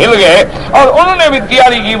کیڑے ہل گئے اور انہوں نے بھی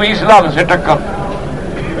تیاری کی بھی اسلام سے ٹکر۔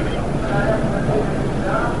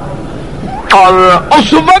 اور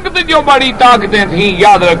اس وقت جو بڑی طاقتیں تھیں،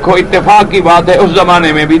 یاد رکھو اتفاق کی بات ہے اس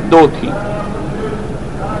زمانے میں بھی دو تھی۔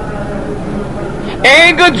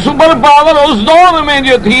 ایک سپر پاور اس دور میں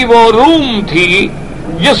جو تھی وہ روم تھی،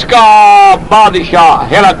 جس کا بادشاہ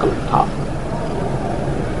ہرقل تھا،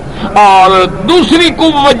 اور دوسری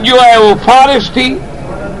قوت جو ہے وہ فارس تھی،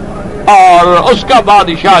 اور اس کا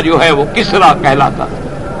بادشاہ جو ہے وہ کسرا کہلاتا تھا۔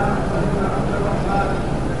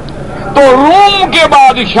 تو روم کے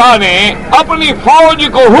بادشاہ نے اپنی فوج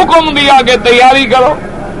کو حکم دیا کہ تیاری کرو،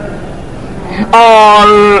 اور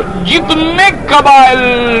جتنے قبائل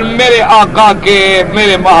میرے آقا کے،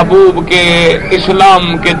 میرے محبوب کے،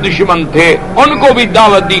 اسلام کے دشمن تھے ان کو بھی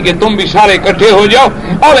دعوت دی کہ تم بھی سارے اکٹھے ہو جاؤ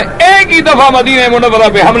اور ایک ہی دفعہ مدینہ منورہ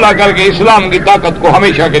پہ حملہ کر کے اسلام کی طاقت کو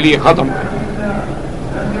ہمیشہ کے لیے ختم کرو۔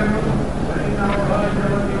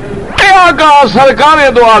 آقا سرکار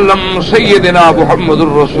دو عالم سیدنا محمد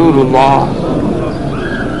الرسول اللہ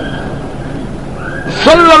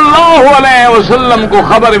صلی اللہ علیہ وسلم کو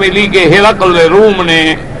خبر ملی کہ ہرقل روم نے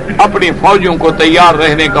اپنی فوجوں کو تیار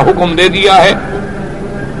رہنے کا حکم دے دیا ہے،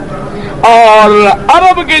 اور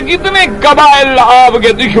عرب کے جتنے قبائل آپ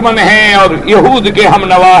کے دشمن ہیں اور یہود کے ہم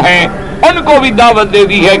نوا ہیں ان کو بھی دعوت دے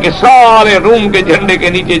دی ہے کہ سارے روم کے جھنڈے کے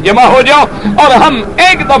نیچے جمع ہو جاؤ اور ہم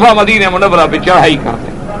ایک دفعہ مدینہ منورہ پہ چڑھائی کر دیں۔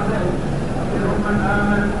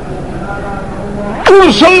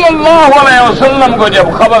 صلی اللہ علیہ وسلم کو جب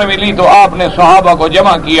خبر ملی تو آپ نے صحابہ کو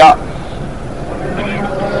جمع کیا،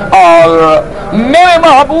 اور میرے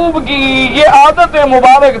محبوب کی یہ عادت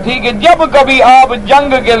مبارک تھی کہ جب کبھی آپ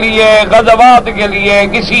جنگ کے لیے، غزوات کے لیے،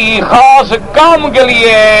 کسی خاص کام کے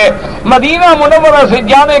لیے مدینہ منورہ سے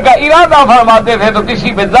جانے کا ارادہ فرماتے تھے تو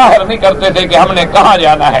کسی پہ ظاہر نہیں کرتے تھے کہ ہم نے کہاں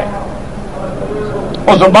جانا ہے،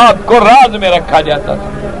 اس بات کو راز میں رکھا جاتا تھا۔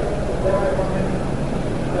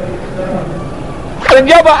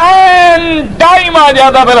 جب این ٹائم آ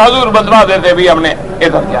جاتا پھر حضور بتلا دیتے بھی ہم نے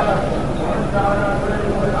ادھر جانا،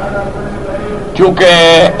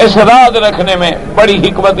 چونکہ اس راز رکھنے میں بڑی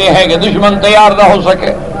حکمت یہ ہے کہ دشمن تیار نہ ہو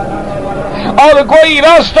سکے اور کوئی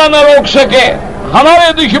راستہ نہ روک سکے،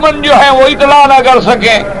 ہمارے دشمن جو ہے وہ اطلاع نہ کر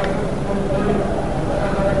سکے۔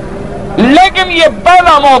 لیکن یہ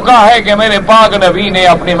پہلا موقع ہے کہ میرے پاک نبی نے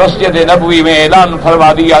اپنی مسجد نبوی میں اعلان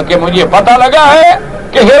فرما دیا کہ مجھے پتہ لگا ہے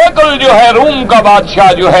کہ ہرقل جو ہے روم کا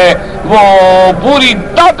بادشاہ جو ہے وہ پوری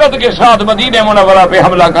طاقت کے ساتھ مدینہ منورہ پہ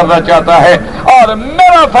حملہ کرنا چاہتا ہے، اور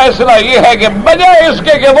میرا فیصلہ یہ ہے کہ بجائے اس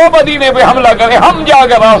کے کہ وہ مدینے پہ حملہ کرے ہم جا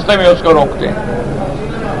کر راستے میں اس کو روکتے ہیں۔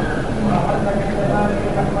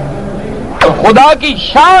 خدا کی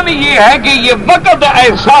شان یہ ہے کہ یہ وقت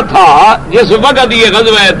ایسا تھا جس وقت یہ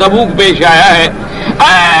غزوہ تبوک پیش آیا ہے،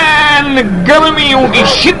 گرمیوں کی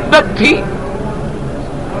شدت تھی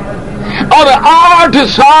اور 8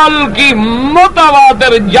 سال کی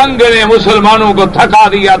متواتر جنگ نے مسلمانوں کو تھکا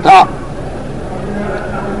دیا تھا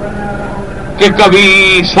کہ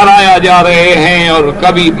کبھی سرایا جا رہے ہیں اور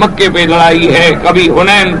کبھی مکے پہ لڑائی ہے، کبھی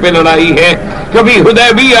حنین پہ لڑائی ہے، کبھی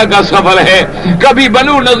حدیبیہ کا سفر ہے، کبھی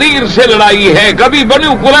بنو نذیر سے لڑائی ہے، کبھی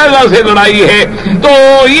بنو قریظہ سے لڑائی ہے. تو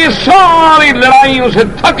یہ ساری لڑائیوں سے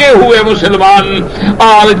تھکے ہوئے مسلمان،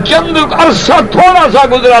 اور چند عرصہ تھوڑا سا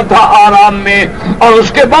گزرا تھا آرام میں، اور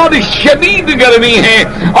اس کے بعد شدید گرمی ہے.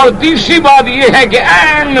 اور تیسری بات یہ ہے کہ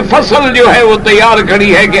عین فصل جو ہے وہ تیار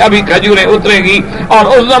کھڑی ہے کہ ابھی کھجوریں اترے گی، اور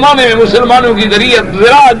اس زمانے میں مسلمانوں کی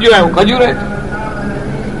زراعت جو ہے وہ کھجوریں.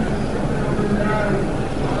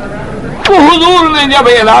 تو حضور نے جب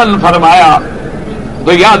اعلان فرمایا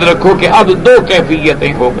تو یاد رکھو کہ اب 2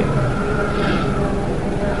 کیفیتیں ہو گئی.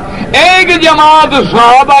 ایک جماعت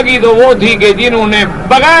صحابہ کی تو وہ تھی کہ جنہوں نے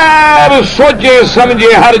بغیر سوچے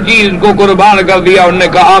سمجھے ہر چیز کو قربان کر دیا. انہوں نے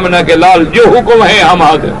کہا آمنہ کے لال جو حکم ہے ہم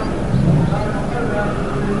حاضر.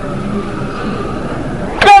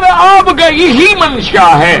 اگر آپ کا یہی منشا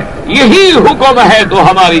ہے، یہی حکم ہے تو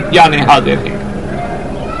ہماری جانیں حاضر ہیں.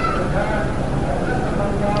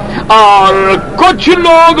 اور کچھ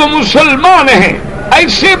لوگ مسلمان ہیں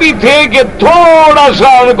ایسے بھی تھے کہ تھوڑا سا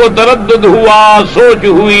ان کو تردد ہوا، سوچ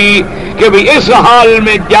ہوئی کہ بھی اس حال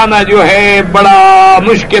میں جانا جو ہے بڑا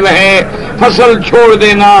مشکل ہے، فصل چھوڑ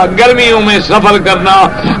دینا، گرمیوں میں سفر کرنا،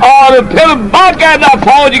 اور پھر باقاعدہ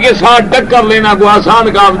فوج کے ساتھ ٹکر لینا کوئی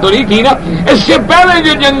آسان کام تو نہیں تھی نا. اس سے پہلے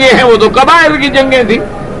جو جنگیں ہیں وہ تو قبائل کی جنگیں تھیں.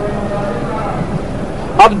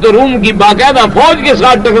 اب تو روم کی باقاعدہ فوج کے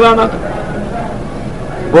ساتھ ٹکرانا تھا.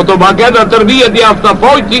 وہ تو باقاعدہ تربیت یافتہ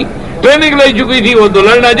فوج تھی، ٹریننگ لے چکی تھی، وہ تو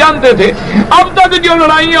لڑنا جانتے تھے. اب تک جو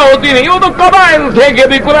لڑائیاں ہوتی نہیں وہ تو قبائل تھے کہ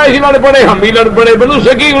بھی قریشی لڑ پڑے ہم بھی لڑ پڑے، بنو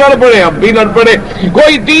ثقیف لڑ پڑے ہم بھی لڑ پڑے،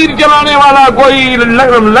 کوئی تیر چلانے والا، کوئی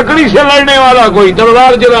لکڑی سے لڑنے والا، کوئی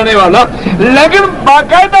تلوار چلانے والا، لیکن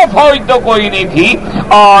باقاعدہ فوج تو کوئی نہیں تھی.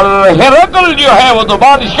 اور ہرقل جو ہے وہ تو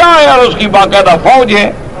بادشاہ ہے اور اس کی باقاعدہ فوج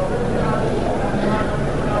ہے.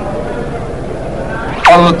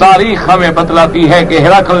 اور تاریخ ہمیں بتلاتی ہے کہ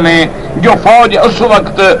ہرقل نے جو فوج اس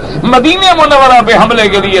وقت مدینہ منورہ پہ حملے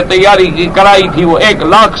کے لیے تیاری کرائی تھی وہ 1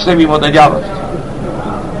 لاکھ سے بھی متجاوز تھی.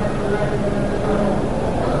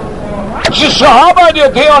 کچھ صحابہ جو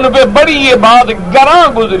تھے ان پہ بڑی یہ بات گراں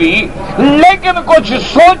گزری، لیکن کچھ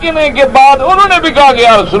سوچنے کے بعد انہوں نے بھی کہا کہ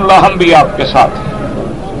یا رسول اللہ ہم بھی آپ کے ساتھ ہیں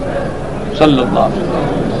صلی اللہ علیہ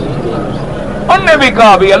وسلم. انہوں نے بھی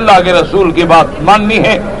کہا بھی اللہ کے رسول کی بات ماننی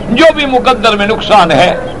ہے، جو بھی مقدر میں نقصان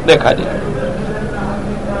ہے دیکھا جائے.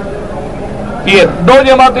 یہ 2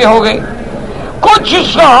 جماعتیں ہو گئی. کچھ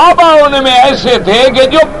صحابہ ان میں ایسے تھے کہ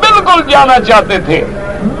جو بالکل جانا چاہتے تھے،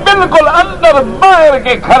 بالکل اندر باہر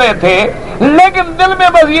کے کھڑے تھے، لیکن دل میں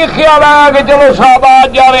بس یہ خیال آیا کہ چلو صحابہ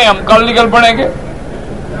آج جا رہے ہیں ہم کل نکل پڑیں گے،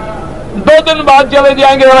 2 دن بعد چلے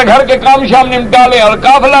جائیں گے، ذرا گھر کے کام شام نمٹا لیں، اور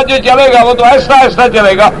قافلہ جو چلے گا وہ تو ایسا ایسا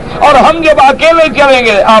چلے گا. اور ہم جب اکیلے چلیں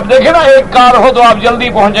گے، آپ دیکھیں نا 1 کار ہو تو آپ جلدی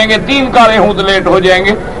پہنچیں گے، 3 کاریں ہوں تو لیٹ ہو جائیں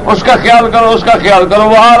گے. اس کا خیال کرو، اس کا خیال کرو،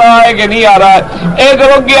 وہ آ رہا ہے کہ نہیں آ رہا ہے، 1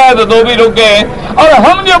 رک گیا ہے تو 2 بھی رک گئے. اور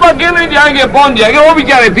ہم جب اکیلے جائیں گے پہنچ جائیں گے، وہ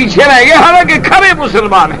بیچارے پیچھے رہ گئے، حالانکہ کھڑے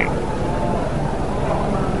مسلمان ہیں.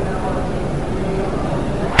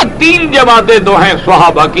 3 جماعتیں تو ہیں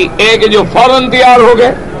صحابہ کی، ایک جو فوراً تیار ہو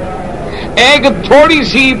گئے، ایک تھوڑی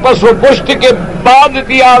سی پس و پشت کے بعد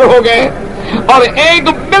تیار ہو گئے، اور ایک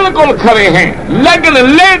بالکل کھڑے ہیں لیکن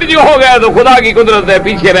لیٹ جو ہو گیا تو خدا کی قدرت ہے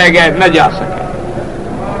پیچھے رہ گئے، نہ جا سکے.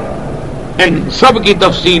 ان سب کی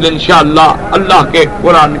تفصیل انشاءاللہ اللہ کے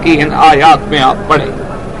قرآن کی ان آیات میں آپ پڑھیں.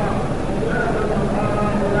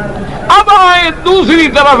 اب آئے دوسری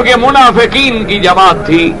طرف کے منافقین کی جماعت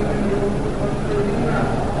تھی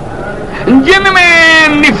جن میں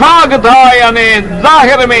نفاق تھا، یعنی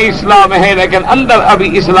ظاہر میں اسلام ہے لیکن اندر ابھی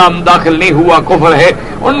اسلام داخل نہیں ہوا، کفر ہے.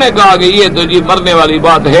 انہوں نے کہا کہ یہ تو جی مرنے والی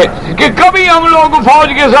بات ہے کہ کبھی ہم لوگ فوج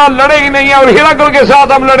کے ساتھ لڑے ہی نہیں اور ہرقل کے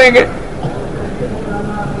ساتھ ہم لڑیں گے.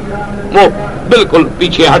 وہ بالکل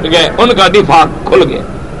پیچھے ہٹ گئے، ان کا نفاق کھل گیا.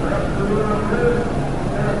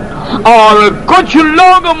 اور کچھ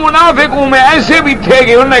لوگ منافقوں میں ایسے بھی تھے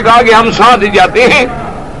کہ انہوں نے کہا کہ ہم ساتھ جاتے ہیں،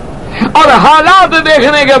 اور حالات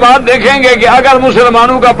دیکھنے کے بعد دیکھیں گے کہ اگر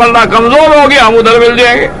مسلمانوں کا پلڑا کمزور ہو گیا ہم ادھر مل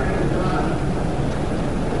جائیں گے،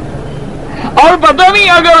 اور پتہ نہیں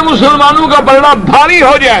اگر مسلمانوں کا پلڑا بھاری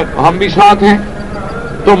ہو جائے تو ہم بھی ساتھ ہیں.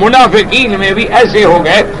 تو منافقین میں بھی ایسے ہو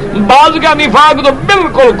گئے، بعض کا نفاق تو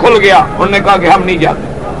بالکل کھل گیا، انہوں نے کہا کہ ہم نہیں جاتے،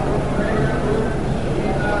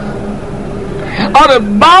 اور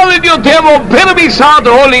بعض جو تھے وہ پھر بھی ساتھ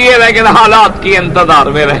ہو لیے لیکن حالات کی انتظار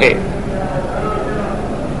میں رہے.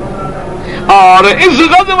 اور اس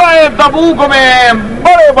غزوہ تبوک میں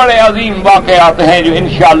بڑے بڑے عظیم واقعات ہیں جو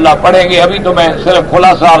انشاءاللہ پڑھیں گے. ابھی تو میں صرف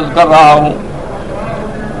خلاصہ عرض کر رہا ہوں.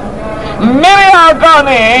 میرے آقا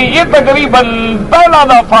نے یہ تقریباً پہلا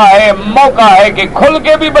دفعہ ہے، موقع ہے کہ کھل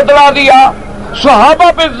کے بھی بتلا دیا، صحابہ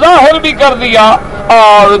پہ ظاہر بھی کر دیا،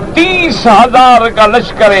 اور 30,000 کا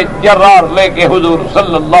لشکر جرار لے کے حضور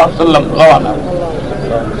صلی اللہ علیہ وسلم روانہ.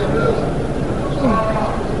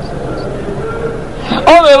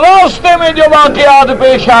 اور راستے میں جو واقعات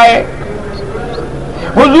پیش آئے،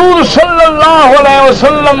 حضور صلی اللہ علیہ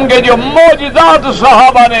وسلم کے جو معجزات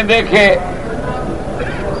صحابہ نے دیکھے،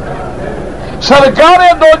 سرکار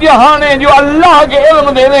دو جہاں نے جو اللہ کے علم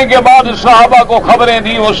دینے کے بعد صحابہ کو خبریں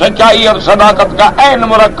دی، وہ سچائی اور صداقت کا عین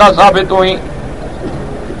مرکہ ثابت ہوئی.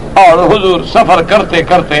 اور حضور سفر کرتے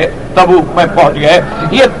کرتے تبوک میں پہنچ گئے.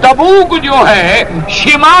 یہ تبوک جو ہے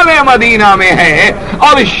شمال مدینہ میں ہے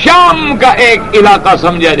اور شام کا ایک علاقہ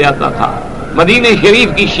سمجھا جاتا تھا. مدینہ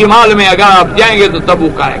شریف کی شمال میں اگر آپ جائیں گے تو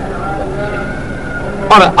تبوک آئے گا،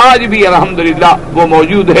 اور آج بھی الحمدللہ وہ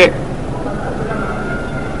موجود ہے.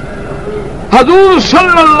 حضور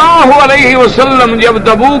صلی اللہ علیہ وسلم جب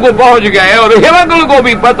تبوک پہنچ گئے اور ہرقل کو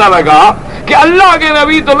بھی پتہ لگا کہ اللہ کے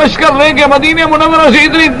نبی تو لشکر لے کے مدینہ منورہ سے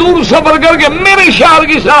اتنی دور سفر کر کے میرے شہر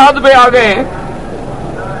کی سرحد پہ آ گئے ہیں.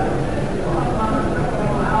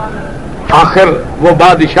 آخر وہ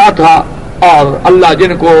بادشاہ تھا، اور اللہ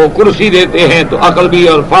جن کو کرسی دیتے ہیں تو عقل بھی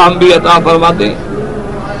اور فہم بھی عطا فرماتے ہیں.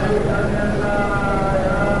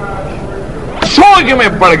 سوچ میں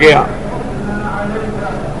پڑ گیا.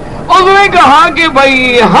 اس نے کہا کہ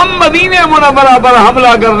بھائی ہم مدینہ منورہ پر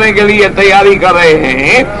حملہ کرنے کے لیے تیاری کر رہے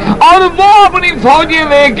ہیں، اور وہ اپنی فوجیں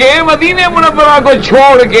لے کے مدینہ منورہ کو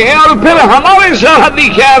چھوڑ کے اور پھر ہمارے سرحدی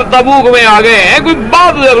شہر تبوک میں آ گئے ہیں. کوئی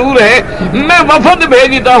بات ضرور ہے. میں وفد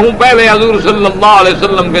بھیجتا ہوں پہلے حضور صلی اللہ علیہ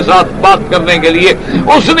وسلم کے ساتھ بات کرنے کے لیے.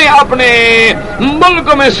 اس نے اپنے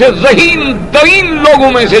ملک میں سے ذہین ترین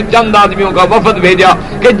لوگوں میں سے چند آدمیوں کا وفد بھیجا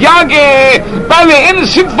کہ جا کے پہلے ان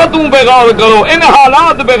صفتوں پہ غور کرو، ان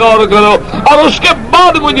حالات پہ غور کرو، اور اس کے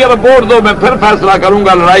بعد مجھے رپورٹ دو، میں پھر فیصلہ کروں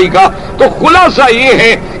گا لڑائی کا. تو خلاصہ یہ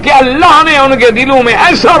ہے کہ اللہ نے ان کے دلوں میں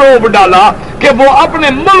ایسا روب ڈالا کہ وہ اپنے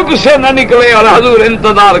ملک سے نہ نکلے، اور حضور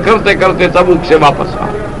انتظار کرتے کرتے تبوک سے واپس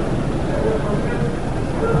آئے،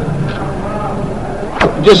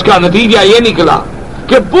 جس کا نتیجہ یہ نکلا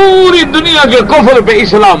کہ پوری دنیا کے کفر پہ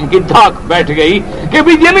اسلام کی دھاک بیٹھ گئی کہ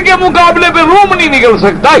بھی جن کے مقابلے پہ روم نہیں نکل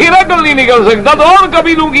سکتا، ہرقل نہیں نکل سکتا، تو اور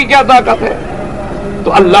قبیلوں کی کیا طاقت ہے.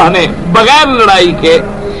 تو اللہ نے بغیر لڑائی کے،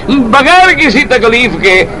 بغیر کسی تکلیف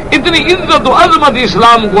کے اتنی عزت و عظمت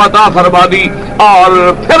اسلام کو عطا فرما دی. اور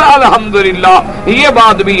پھر الحمدللہ یہ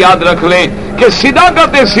بات بھی یاد رکھ لیں کہ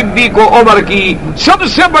صداقت صدیق و عمر کی سب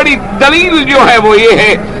سے بڑی دلیل جو ہے وہ یہ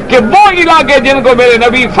ہے کہ وہ علاقے جن کو میرے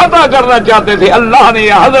نبی فتح کرنا چاہتے تھے، اللہ نے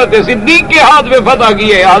یا حضرت صدیق کے ہاتھ میں فتح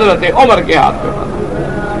کیے یا حضرت عمر کے ہاتھ میں فتح.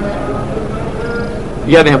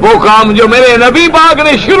 یعنی وہ کام جو میرے نبی پاک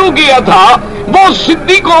نے شروع کیا تھا وہ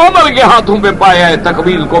صدیق و عمر کے ہاتھوں پہ پایا ہے،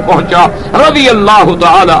 تکمیل کو پہنچا. رضی اللہ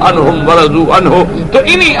تعالی عنہم ورضوا عنہ. تو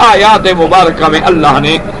انہی آیات مبارکہ میں اللہ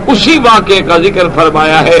نے اسی واقعے کا ذکر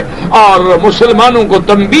فرمایا ہے اور مسلمانوں کو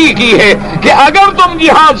تنبیہ کی ہے کہ اگر تم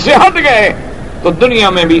جہاد سے ہٹ گئے تو دنیا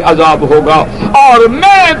میں بھی عذاب ہوگا. اور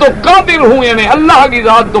میں تو قادر ہوں، یعنی اللہ کی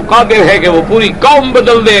ذات تو قادر ہے کہ وہ پوری قوم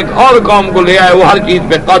بدل دے، ایک اور قوم کو لے آئے، وہ ہر چیز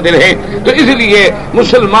پہ قادر ہے. تو اس لیے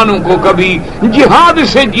مسلمانوں کو کبھی جہاد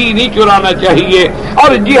سے جی نہیں چرانا چاہیے.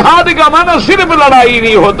 اور جہاد کا معنی صرف لڑائی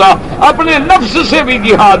نہیں ہوتا، اپنے نفس سے بھی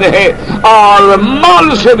جہاد ہے، اور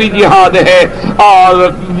مال سے بھی جہاد ہے، اور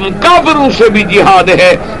کافروں سے بھی جہاد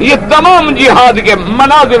ہے. یہ تمام جہاد کے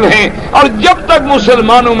منازل ہیں، اور جب تک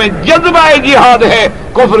مسلمانوں میں جذبہ جہاد ہے،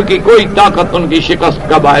 کفر کی کوئی طاقت ان کی شکست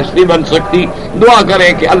کا باعث نہیں بن سکتی. دعا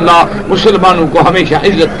کریں کہ اللہ مسلمانوں کو ہمیشہ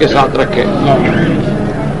عزت کے ساتھ رکھے.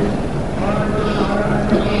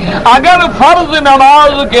 اگر فرض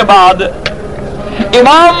نماز کے بعد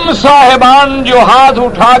امام صاحبان جو ہاتھ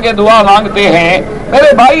اٹھا کے دعا مانگتے ہیں،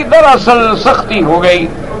 میرے بھائی دراصل سختی ہو گئی،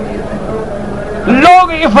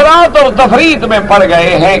 لوگ افراط اور تفریط میں پڑ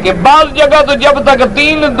گئے ہیں کہ بعض جگہ تو جب تک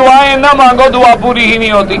 3 دعائیں نہ مانگو دعا پوری ہی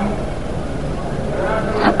نہیں ہوتی،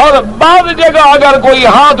 اور بعض جگہ اگر کوئی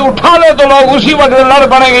ہاتھ اٹھا لے تو لوگ اسی وقت لڑ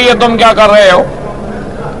پڑیں گے یہ تم کیا کر رہے ہو.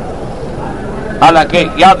 حالانکہ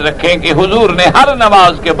یاد رکھیں کہ حضور نے ہر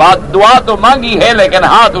نماز کے بعد دعا تو مانگی ہے لیکن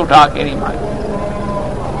ہاتھ اٹھا کے نہیں مانگی.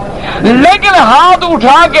 لیکن ہاتھ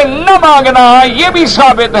اٹھا کے نہ مانگنا یہ بھی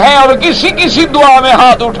ثابت ہے، اور کسی کسی دعا میں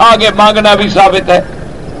ہاتھ اٹھا کے مانگنا بھی ثابت ہے.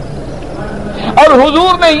 اور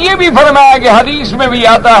حضور نے یہ بھی فرمایا کہ حدیث میں بھی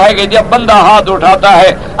آتا ہے کہ جب بندہ ہاتھ اٹھاتا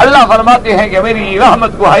ہے اللہ فرماتے ہیں کہ میری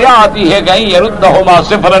رحمت کو حیا آتی ہے کہیں یردہما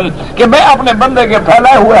صفرن، کہ میں اپنے بندے کے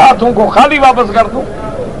پھیلائے ہوئے ہاتھوں کو خالی واپس کر دوں۔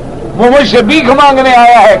 وہ مجھ سے بھیک مانگنے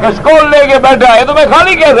آیا ہے، کشکول لے کے بیٹھا ہے، تو میں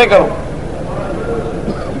خالی کیسے کروں؟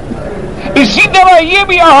 اسی طرح یہ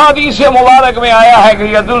بھی احادیث مبارک میں آیا ہے کہ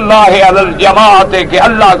ید اللہ علی الجماعت، کہ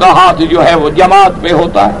اللہ کا ہاتھ جو ہے وہ جماعت پہ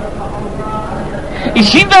ہوتا ہے۔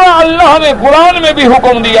 اسی طرح اللہ نے قرآن میں بھی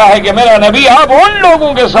حکم دیا ہے کہ میرا نبی آپ ان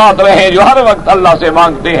لوگوں کے ساتھ رہیں جو ہر وقت اللہ سے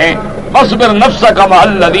مانگتے ہیں، فاصبر نفسک مع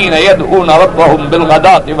الذین یدعون ربهم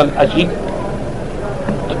بالغداۃ والعشی۔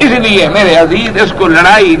 تو اس لیے میرے عزیز اس کو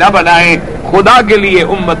لڑائی نہ بنائیں، خدا کے لیے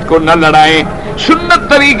امت کو نہ لڑائیں۔ سنت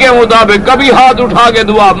طریقے مطابق کبھی ہاتھ اٹھا کے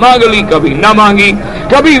دعا مانگ لی، کبھی نہ مانگی،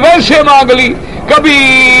 کبھی ویسے مانگ لی، کبھی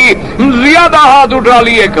زیادہ ہاتھ اٹھا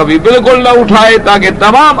لیے، کبھی بالکل نہ اٹھائے، تاکہ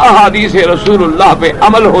تمام احادیث رسول اللہ پہ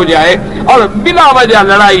عمل ہو جائے اور بلا وجہ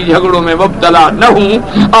لڑائی جھگڑوں میں مبتلا نہ ہوں۔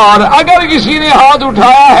 اور اگر کسی نے ہاتھ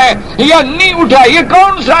اٹھایا ہے یا نہیں اٹھایا، یہ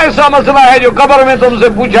کون سا ایسا مسئلہ ہے جو قبر میں تم سے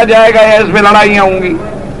پوچھا جائے گا یا اس میں لڑائیاں ہوں گی؟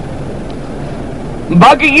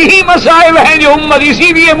 باقی یہی مسائل ہیں جو امت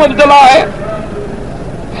اسی لیے مبتلا ہے۔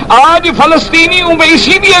 آج فلسطینیوں پہ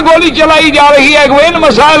اسی لیے گولی چلائی جا رہی ہے کہ وہ ان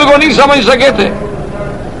مسائل کو نہیں سمجھ سکے تھے۔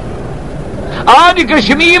 آج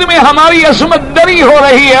کشمیر میں ہماری عصمت دری ہو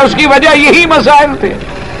رہی ہے، اس کی وجہ یہی مسائل تھے۔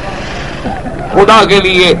 خدا کے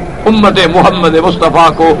لیے امت محمد مصطفیٰ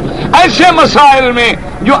کو ایسے مسائل میں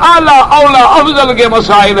جو اعلیٰ اولا افضل کے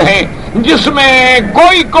مسائل ہیں، جس میں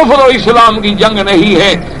کوئی کفر و اسلام کی جنگ نہیں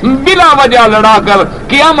ہے، بلا وجہ لڑا کر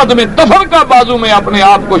قیامت میں تفرقہ بازو میں اپنے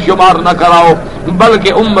آپ کو شمار نہ کراؤ، بلکہ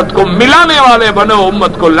امت کو ملانے والے بنو،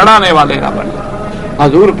 امت کو لڑانے والے نہ بنو۔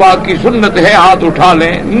 حضور پاک کی سنت ہے ہاتھ اٹھا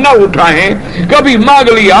لیں نہ اٹھائیں، کبھی مانگ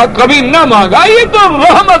لیا کبھی نہ مانگا، یہ تو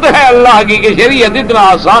رحمت ہے اللہ کی کہ شریعت اتنا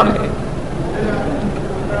آسان ہے۔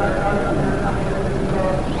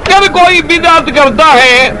 اگر کوئی بدعت کرتا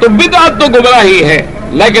ہے تو بدعت تو گمراہی ہے،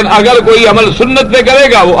 لیکن اگر کوئی عمل سنت پہ کرے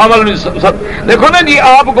گا وہ عمل میں دیکھو نا جی،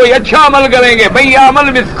 آپ کوئی اچھا عمل کریں گے، بھئی عمل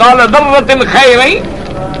مثقال ذرۃ خیر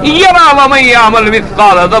یرا ومن عمل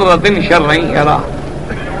مثقال ذرۃ شر یرا۔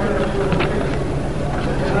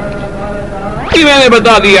 میں نے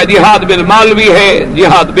بتا دیا جہاد بالمال بھی ہے،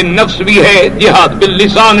 جہاد بالنفس بھی ہے، جہاد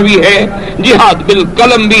باللسان بھی ہے، جہاد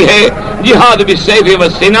بالقلم بھی ہے، جہاد بالسیف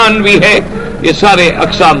والسنان بھی ہے، یہ سارے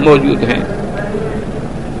اقسام موجود ہیں۔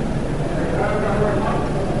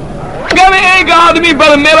 اگر ایک آدمی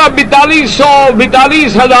پر میرا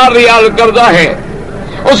 42,000 ریال قرضہ ہے،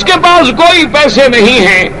 اس کے پاس کوئی پیسے نہیں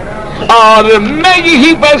ہیں، اور میں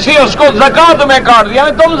یہی پیسے اس کو زکات میں کاٹ دیا،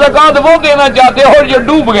 یعنی تم زکات وہ دینا چاہتے ہو جو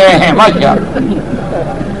ڈوب گئے ہیں، ماشاءاللہ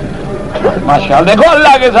ماشاءاللہ، دیکھو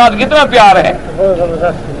اللہ کے ساتھ کتنا پیار ہے،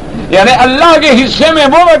 یعنی اللہ کے حصے میں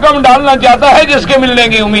وہ رقم ڈالنا چاہتا ہے جس کے ملنے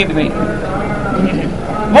کی امید نہیں،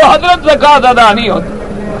 وہ حضرت زکات ادا نہیں ہوتی۔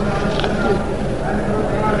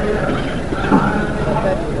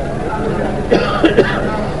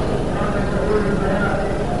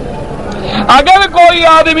 اگر کوئی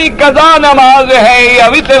آدمی قضا نماز ہے یا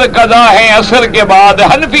وتر قضا ہے عصر کے بعد،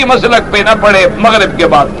 حنفی مسلک پہ نہ پڑھے، مغرب کے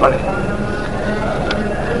بعد پڑھے۔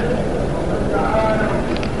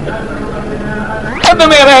 نجد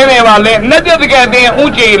میں رہنے والے، نجد کہتے ہیں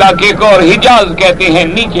اونچے علاقے کو اور حجاز کہتے ہیں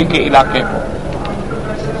نیچے کے علاقے کو۔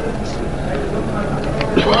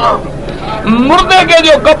 مردے کے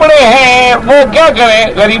جو کپڑے ہیں وہ کیا کریں،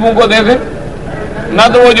 غریبوں کو دے دیں، نہ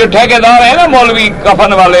تو وہ جو ٹھیکیدار ہیں نا مولوی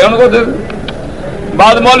کفن والے ان کو دے دیں۔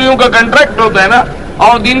 بعض مولویوں کا کنٹریکٹ ہوتا ہے نا،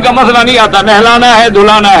 اور دین کا مسئلہ نہیں آتا، نہلانا ہے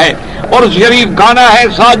دھلانا ہے اور شریف کھانا ہے،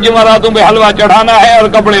 7 جمعراتوں پہ حلوہ چڑھانا ہے اور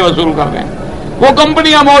کپڑے وصول کر رہے ہیں، وہ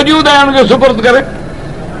کمپنیاں موجود ہیں، ان کے سپرد کریں۔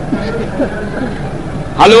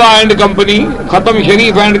 حلوہ اینڈ کمپنی، ختم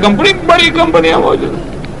شریف اینڈ کمپنی، بڑی کمپنیاں موجود ہیں۔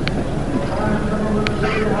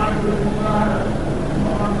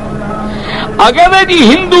 اگر جی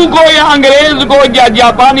ہندو کو یا انگریز کو یا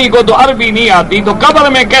جاپانی کو تو عربی نہیں آتی تو قبر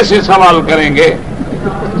میں کیسے سوال کریں گے؟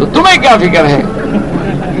 تو تمہیں کیا فکر ہے؟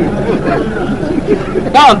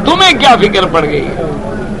 ہاں تمہیں کیا فکر پڑ گئی؟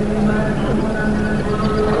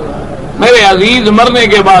 میرے عزیز، مرنے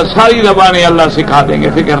کے بعد ساری زبانیں اللہ سکھا دیں گے،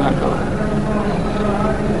 فکر نہ کرو۔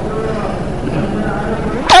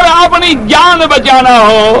 اگر اپنی جان بچانا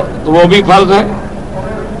ہو تو وہ بھی فرض ہے۔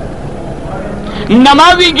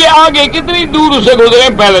 نمازی کے آگے کتنی دور سے گزرے،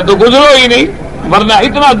 پہلے تو گزرو ہی نہیں، ورنہ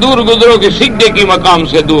اتنا دور گزرو کہ سجدے کی مقام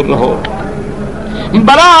سے دور رہو۔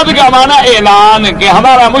 برات کا معنی اعلان کہ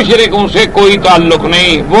ہمارا مشرکوں سے کوئی تعلق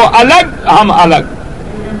نہیں، وہ الگ ہم الگ۔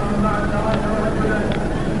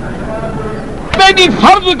 چلے جی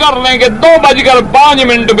فرض کر لیں کہ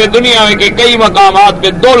 2:05 پہ دنیا میں کہ کئی مقامات پہ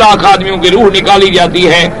 2 لاکھ آدمیوں کی روح نکالی جاتی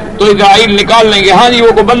ہے، تو اسرائیل نکال لیں گے ہاں جی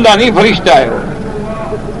وہ کوئی بندہ نہیں فرشتہ ہے،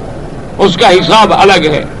 اس کا حساب الگ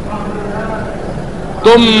ہے۔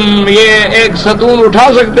 تم یہ ایک ستون اٹھا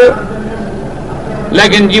سکتے ہو،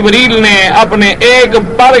 لیکن جبریل نے اپنے ایک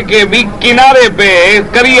پر کے بھی کنارے پہ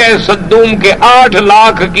قریہ صدوم کے 8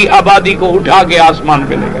 لاکھ کی آبادی کو اٹھا کے آسمان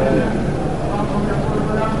پہ لے گئے،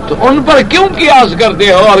 تو ان پر کیوں قیاس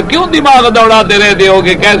کرتے ہو اور کیوں دماغ دوڑاتے رہتے ہو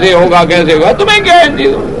کہ کیسے ہوگا کیسے ہوگا؟ تمہیں کیا ہے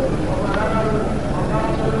چیزوں؟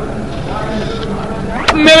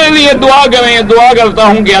 میرے لیے دعا کریں، دعا کرتا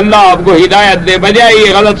ہوں کہ اللہ آپ کو ہدایت دے، بجائے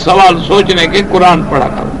یہ غلط سوال سوچنے کے قرآن پڑھا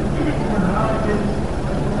کرو۔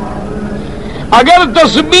 اگر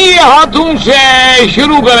تسبیح ہاتھوں سے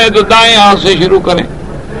شروع کریں تو دائیں ہاتھ سے شروع کریں،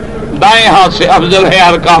 دائیں ہاتھ سے افضل ہے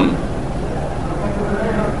ہر کام۔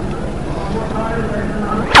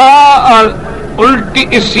 اور الٹی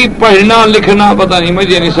اسی پڑھنا لکھنا پتہ نہیں،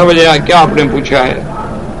 مجھے نہیں سمجھ آیا کیا آپ نے پوچھا ہے۔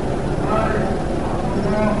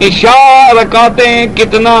 عشاء رکعتیں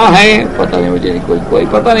کتنا ہے پتہ نہیں مجھے، کوئی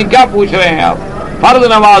پتہ نہیں کیا پوچھ رہے ہیں آپ۔ فرض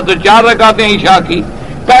نماز تو 4 رکعتیں عشاء کی،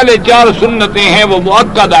 پہلے 4 سنتیں ہیں وہ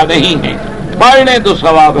مؤکدہ نہیں ہیں، پڑھنے تو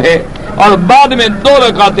ثواب ہے، اور بعد میں 2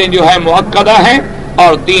 رکعتیں جو ہے مؤکدہ ہیں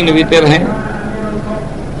اور 3 وتر ہیں۔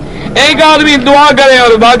 ایک آدمی دعا کرے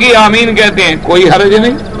اور باقی آمین کہتے ہیں، کوئی حرج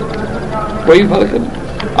نہیں، کوئی فرق نہیں،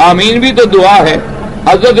 آمین بھی تو دعا ہے۔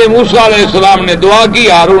 حضرت موسیٰ علیہ السلام نے دعا کی،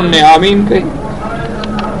 ہارون نے آمین کہی۔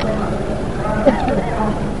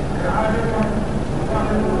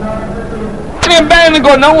 بہن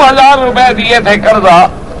کو 9,000 روپے دیے تھے قرضہ،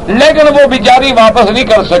 لیکن وہ بیچاری واپس نہیں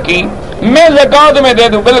کر سکی، میں زکات میں دے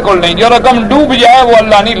دوں؟ بالکل نہیں، جو رقم ڈوب جائے وہ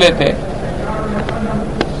اللہ نہیں لیتے،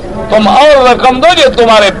 تم اور رقم دو جو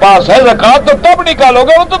تمہارے پاس ہے، زکات تو تب نکالو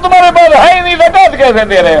گے، وہ تو تمہارے پاس ہے ہی نہیں، زکات کیسے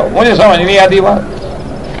دے رہے ہو؟ مجھے سمجھ نہیں آتی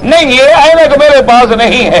بات۔ نہیں یہ اینک میرے پاس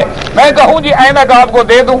نہیں ہے، میں کہوں جی اینک آپ کو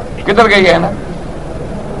دے دوں، کدھر گئی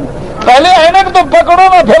اینک؟ پہلے اینک تو پکڑو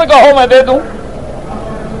نا، پھر کہو میں دے دوں۔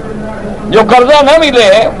 جو قرضہ نہ ملے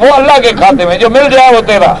وہ اللہ کے کھاتے میں، جو مل جائے وہ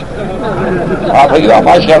تیرا۔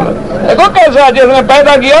 ماشاء اللہ، دیکھو کیسا جس نے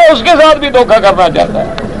پیدا کیا اس کے ساتھ بھی دھوکہ کرنا چاہتا ہے۔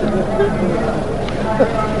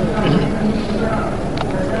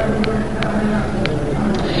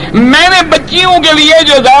 میں نے بچیوں کے لیے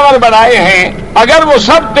جو زیور بنائے ہیں، اگر وہ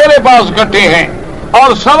سب تیرے پاس کٹے ہیں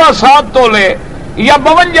اور 7.25 تولے یا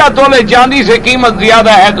 52 تولے چاندی سے قیمت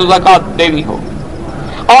زیادہ ہے تو زکات دینی ہوگی،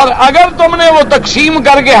 اور اگر تم نے وہ تقسیم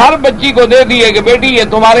کر کے ہر بچی کو دے دیے کہ بیٹی یہ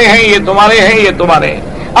تمہارے ہیں، یہ تمہارے ہیں، یہ تمہارے ہیں،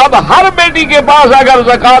 اب ہر بیٹی کے پاس اگر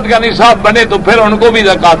زکات کا نصاب بنے تو پھر ان کو بھی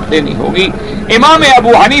زکات دینی ہوگی۔ امام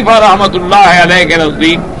ابو حنیفہ رحمۃ اللہ علیہ کے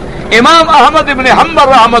نزدیک امام احمد ابن حنبل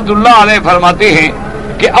رحمۃ اللہ علیہ فرماتے ہیں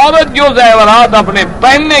کہ عورت جو زیورات اپنے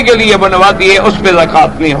پہننے کے لیے بنواتی ہے اس پہ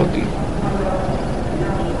زکات نہیں ہوتی۔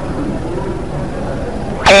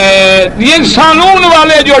 یہ سالون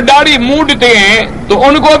والے جو داڑھی مونڈتے ہیں تو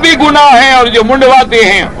ان کو بھی گناہ ہے، اور جو منڈواتے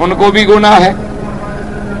ہیں ان کو بھی گناہ ہے،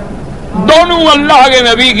 دونوں اللہ کے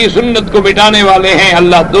نبی کی سنت کو مٹانے والے ہیں۔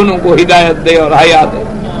 اللہ دونوں کو ہدایت دے اور حیات دے۔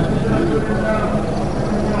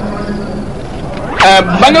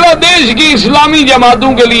 بنگلہ دیش کی اسلامی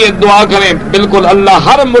جماعتوں کے لیے دعا کریں، بالکل اللہ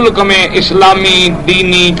ہر ملک میں اسلامی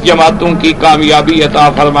دینی جماعتوں کی کامیابی عطا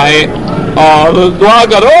فرمائے، اور دعا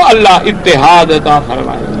کرو اللہ اتحاد عطا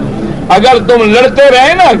فرمائے۔ اگر تم لڑتے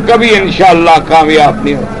رہے نا کبھی انشاءاللہ کامیاب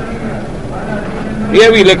نہیں ہوتے، یہ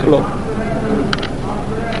بھی لکھ لو۔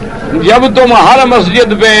 جب تم ہر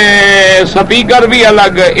مسجد پہ سپیکر بھی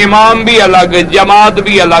الگ، امام بھی الگ، جماعت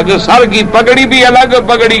بھی الگ، سر کی پگڑی بھی الگ،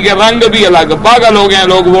 پگڑی کے رنگ بھی الگ، پاگل ہو گئے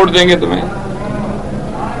لوگ، ووٹ دیں گے تمہیں؟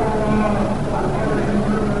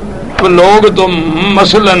 لوگ تم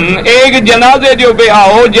مثلا ایک جنازے جو پہ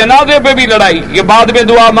آؤ، جنازے پہ بھی لڑائی کہ بعد میں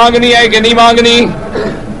دعا مانگنی ہے کہ نہیں مانگنی،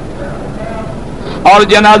 اور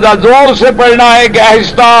جنازہ زور سے پڑھنا ہے کہ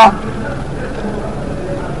آہستہ،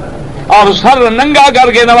 اور سر ننگا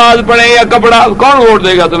کر کے نماز پڑھے یا کپڑا، کون ووٹ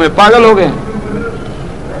دے گا تمہیں؟ پاگل ہو گئے۔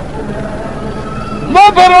 وہ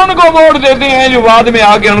پھر ان کو ووٹ دیتے ہیں جو بعد میں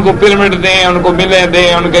آ کے ان کو پرمٹ دیں، ان کو ملے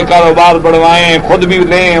دیں، ان کے کاروبار بڑھوائیں، خود بھی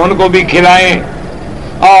دیں، ان کو بھی کھلائیں،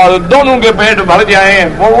 اور دونوں کے پیٹ بھر جائیں،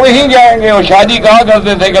 وہ وہیں جائیں گے۔ وہ شاہ جی کہا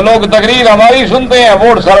کرتے تھے کہ لوگ تقریر ہماری سنتے ہیں،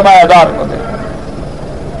 ووٹ سرمایہ دار کو دیں،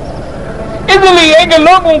 اس لیے کہ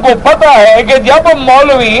لوگوں کو پتا ہے کہ جب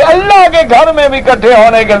مولوی اللہ کے گھر میں بھی اکٹھے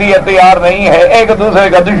ہونے کے لیے تیار نہیں ہے، ایک دوسرے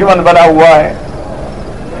کا دشمن بنا ہوا ہے۔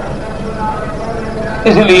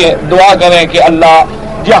 اس لیے دعا کریں کہ اللہ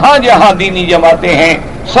جہاں جہاں دینی جماعتیں ہیں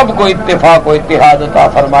سب کو اتفاق و اتحاد عطا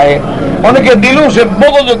فرمائے، ان کے دلوں سے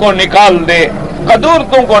بغض کو نکال دے،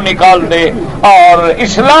 قدورتوں کو نکال دے اور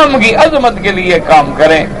اسلام کی عظمت کے لیے کام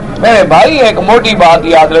کریں۔ میرے بھائی ایک موٹی بات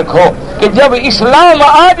یاد رکھو کہ جب اسلام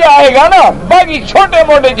آ جائے گا نا باقی چھوٹے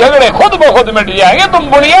موٹے جھگڑے خود بخود مٹ جائیں گے۔ تم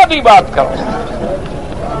بنیادی بات کرو۔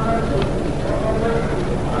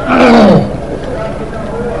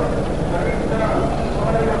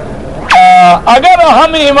 اگر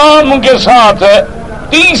ہم امام کے ساتھ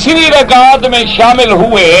تیسری رکعت میں شامل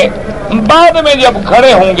ہوئے بعد میں جب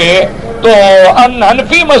کھڑے ہوں گے تو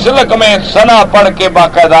حنفی مسلک میں ثنا پڑھ کے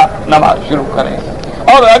باقاعدہ نماز شروع کریں،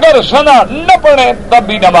 اور اگر ثنا نہ پڑھیں تب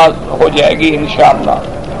بھی نماز ہو جائے گی انشاءاللہ۔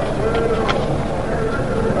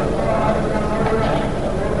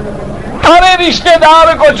 ہمارے رشتہ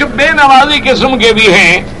دار کچھ بے نمازی قسم کے بھی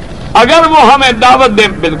ہیں، اگر وہ ہمیں دعوت دیں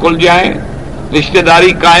بالکل جائیں، رشتہ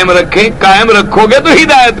داری قائم رکھیں، قائم رکھو گے تو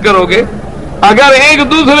ہدایت کرو گے، اگر ایک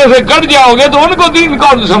دوسرے سے کٹ جاؤ گے تو ان کو دین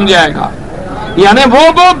کون سمجھائے گا؟ یعنی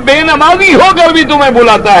وہ بے نمازی ہو کر بھی تمہیں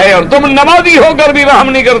بلاتا ہے اور تم نمازی ہو کر بھی رحم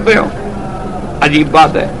نہیں کرتے ہو، عجیب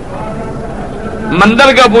بات ہے۔ مندر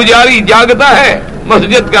کا پجاری جاگتا ہے،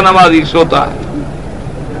 مسجد کا نمازی سوتا ہے۔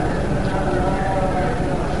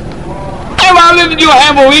 والد جو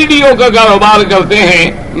ہیں وہ ویڈیو کا کاروبار کرتے ہیں،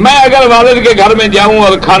 میں اگر والد کے گھر میں جاؤں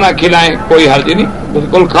اور کھانا کھلائیں کوئی حرج نہیں،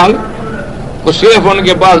 بالکل کھا لیں، تو صرف ان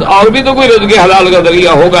کے پاس اور بھی تو کوئی رزق حلال کا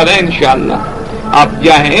ذریعہ ہوگا نا انشاءاللہ۔ آپ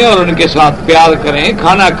جائیں اور ان کے ساتھ پیار کریں،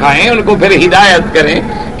 کھانا کھائیں، ان کو پھر ہدایت کریں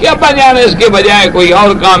کہ ابا جان اس کے بجائے کوئی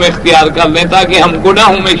اور کام اختیار کر لیں تاکہ ہم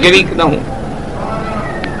گناہوں میں شریک نہ ہوں۔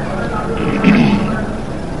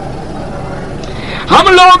 ہم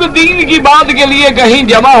لوگ دین کی بات کے لیے کہیں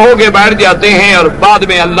جمع ہو کے بیٹھ جاتے ہیں اور بعد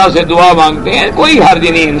میں اللہ سے دعا مانگتے ہیں، کوئی حرج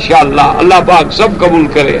نہیں انشاءاللہ، اللہ پاک سب قبول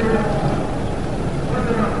کرے۔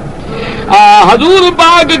 حضور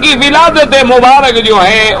پاک کی ولادت مبارک جو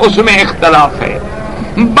ہے اس میں اختلاف ہے،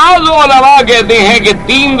 بعض علماء کہتے ہیں کہ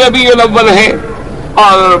 3 ربیع الاول ہے،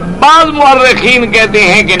 اور بعض مؤرخین کہتے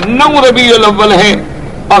ہیں کہ 9 ربیع الاول ہے،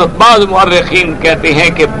 اور بعض مؤرخین کہتے ہیں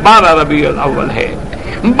کہ 12 ربیع الاول ہے۔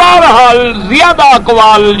 بہرحال زیادہ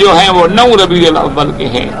اقوال جو ہیں وہ 9 ربیع الاول کے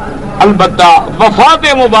ہیں، البتہ وفات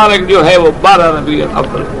مبارک جو ہے وہ 12 ربیع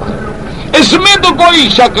الاول کو ہے۔ اس میں تو کوئی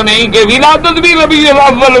شک نہیں کہ ولادت بھی ربیع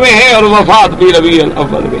الاول میں ہے اور وفات بھی ربیع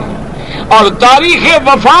الاول میں ہے، اور تاریخ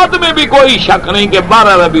وفات میں بھی کوئی شک نہیں کہ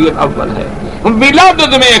 12 ربیع الاول ہے۔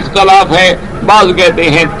 ولادت میں اختلاف ہے، بعض کہتے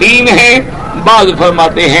ہیں 3 ہے، بعض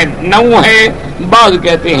فرماتے ہیں 9 ہے، بعض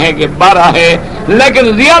کہتے ہیں کہ 12 ہے،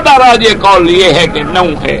 لیکن زیادہ راجح قول یہ ہے کہ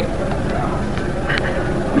 9 ہے۔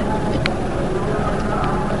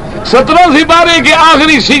 17 سپارے کے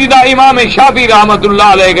آخری سجدہ امام شافعی رحمت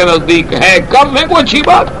اللہ علیہ کے نزدیک ہے، کم ہے کوئی اچھی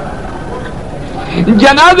بات۔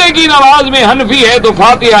 جنازے کی نماز میں حنفی ہے تو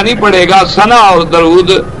فاتحہ نہیں پڑھے گا، ثنا اور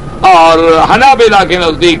درود، اور حنابلہ کے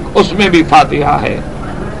نزدیک اس میں بھی فاتحہ ہے۔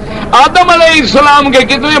 آدم علیہ السلام کے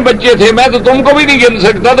کتنے بچے تھے؟ میں تو تم کو بھی نہیں گن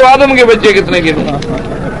سکتا، تو آدم کے بچے کتنے گنوں؟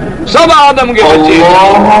 سب آدم کے بچے ہیں۔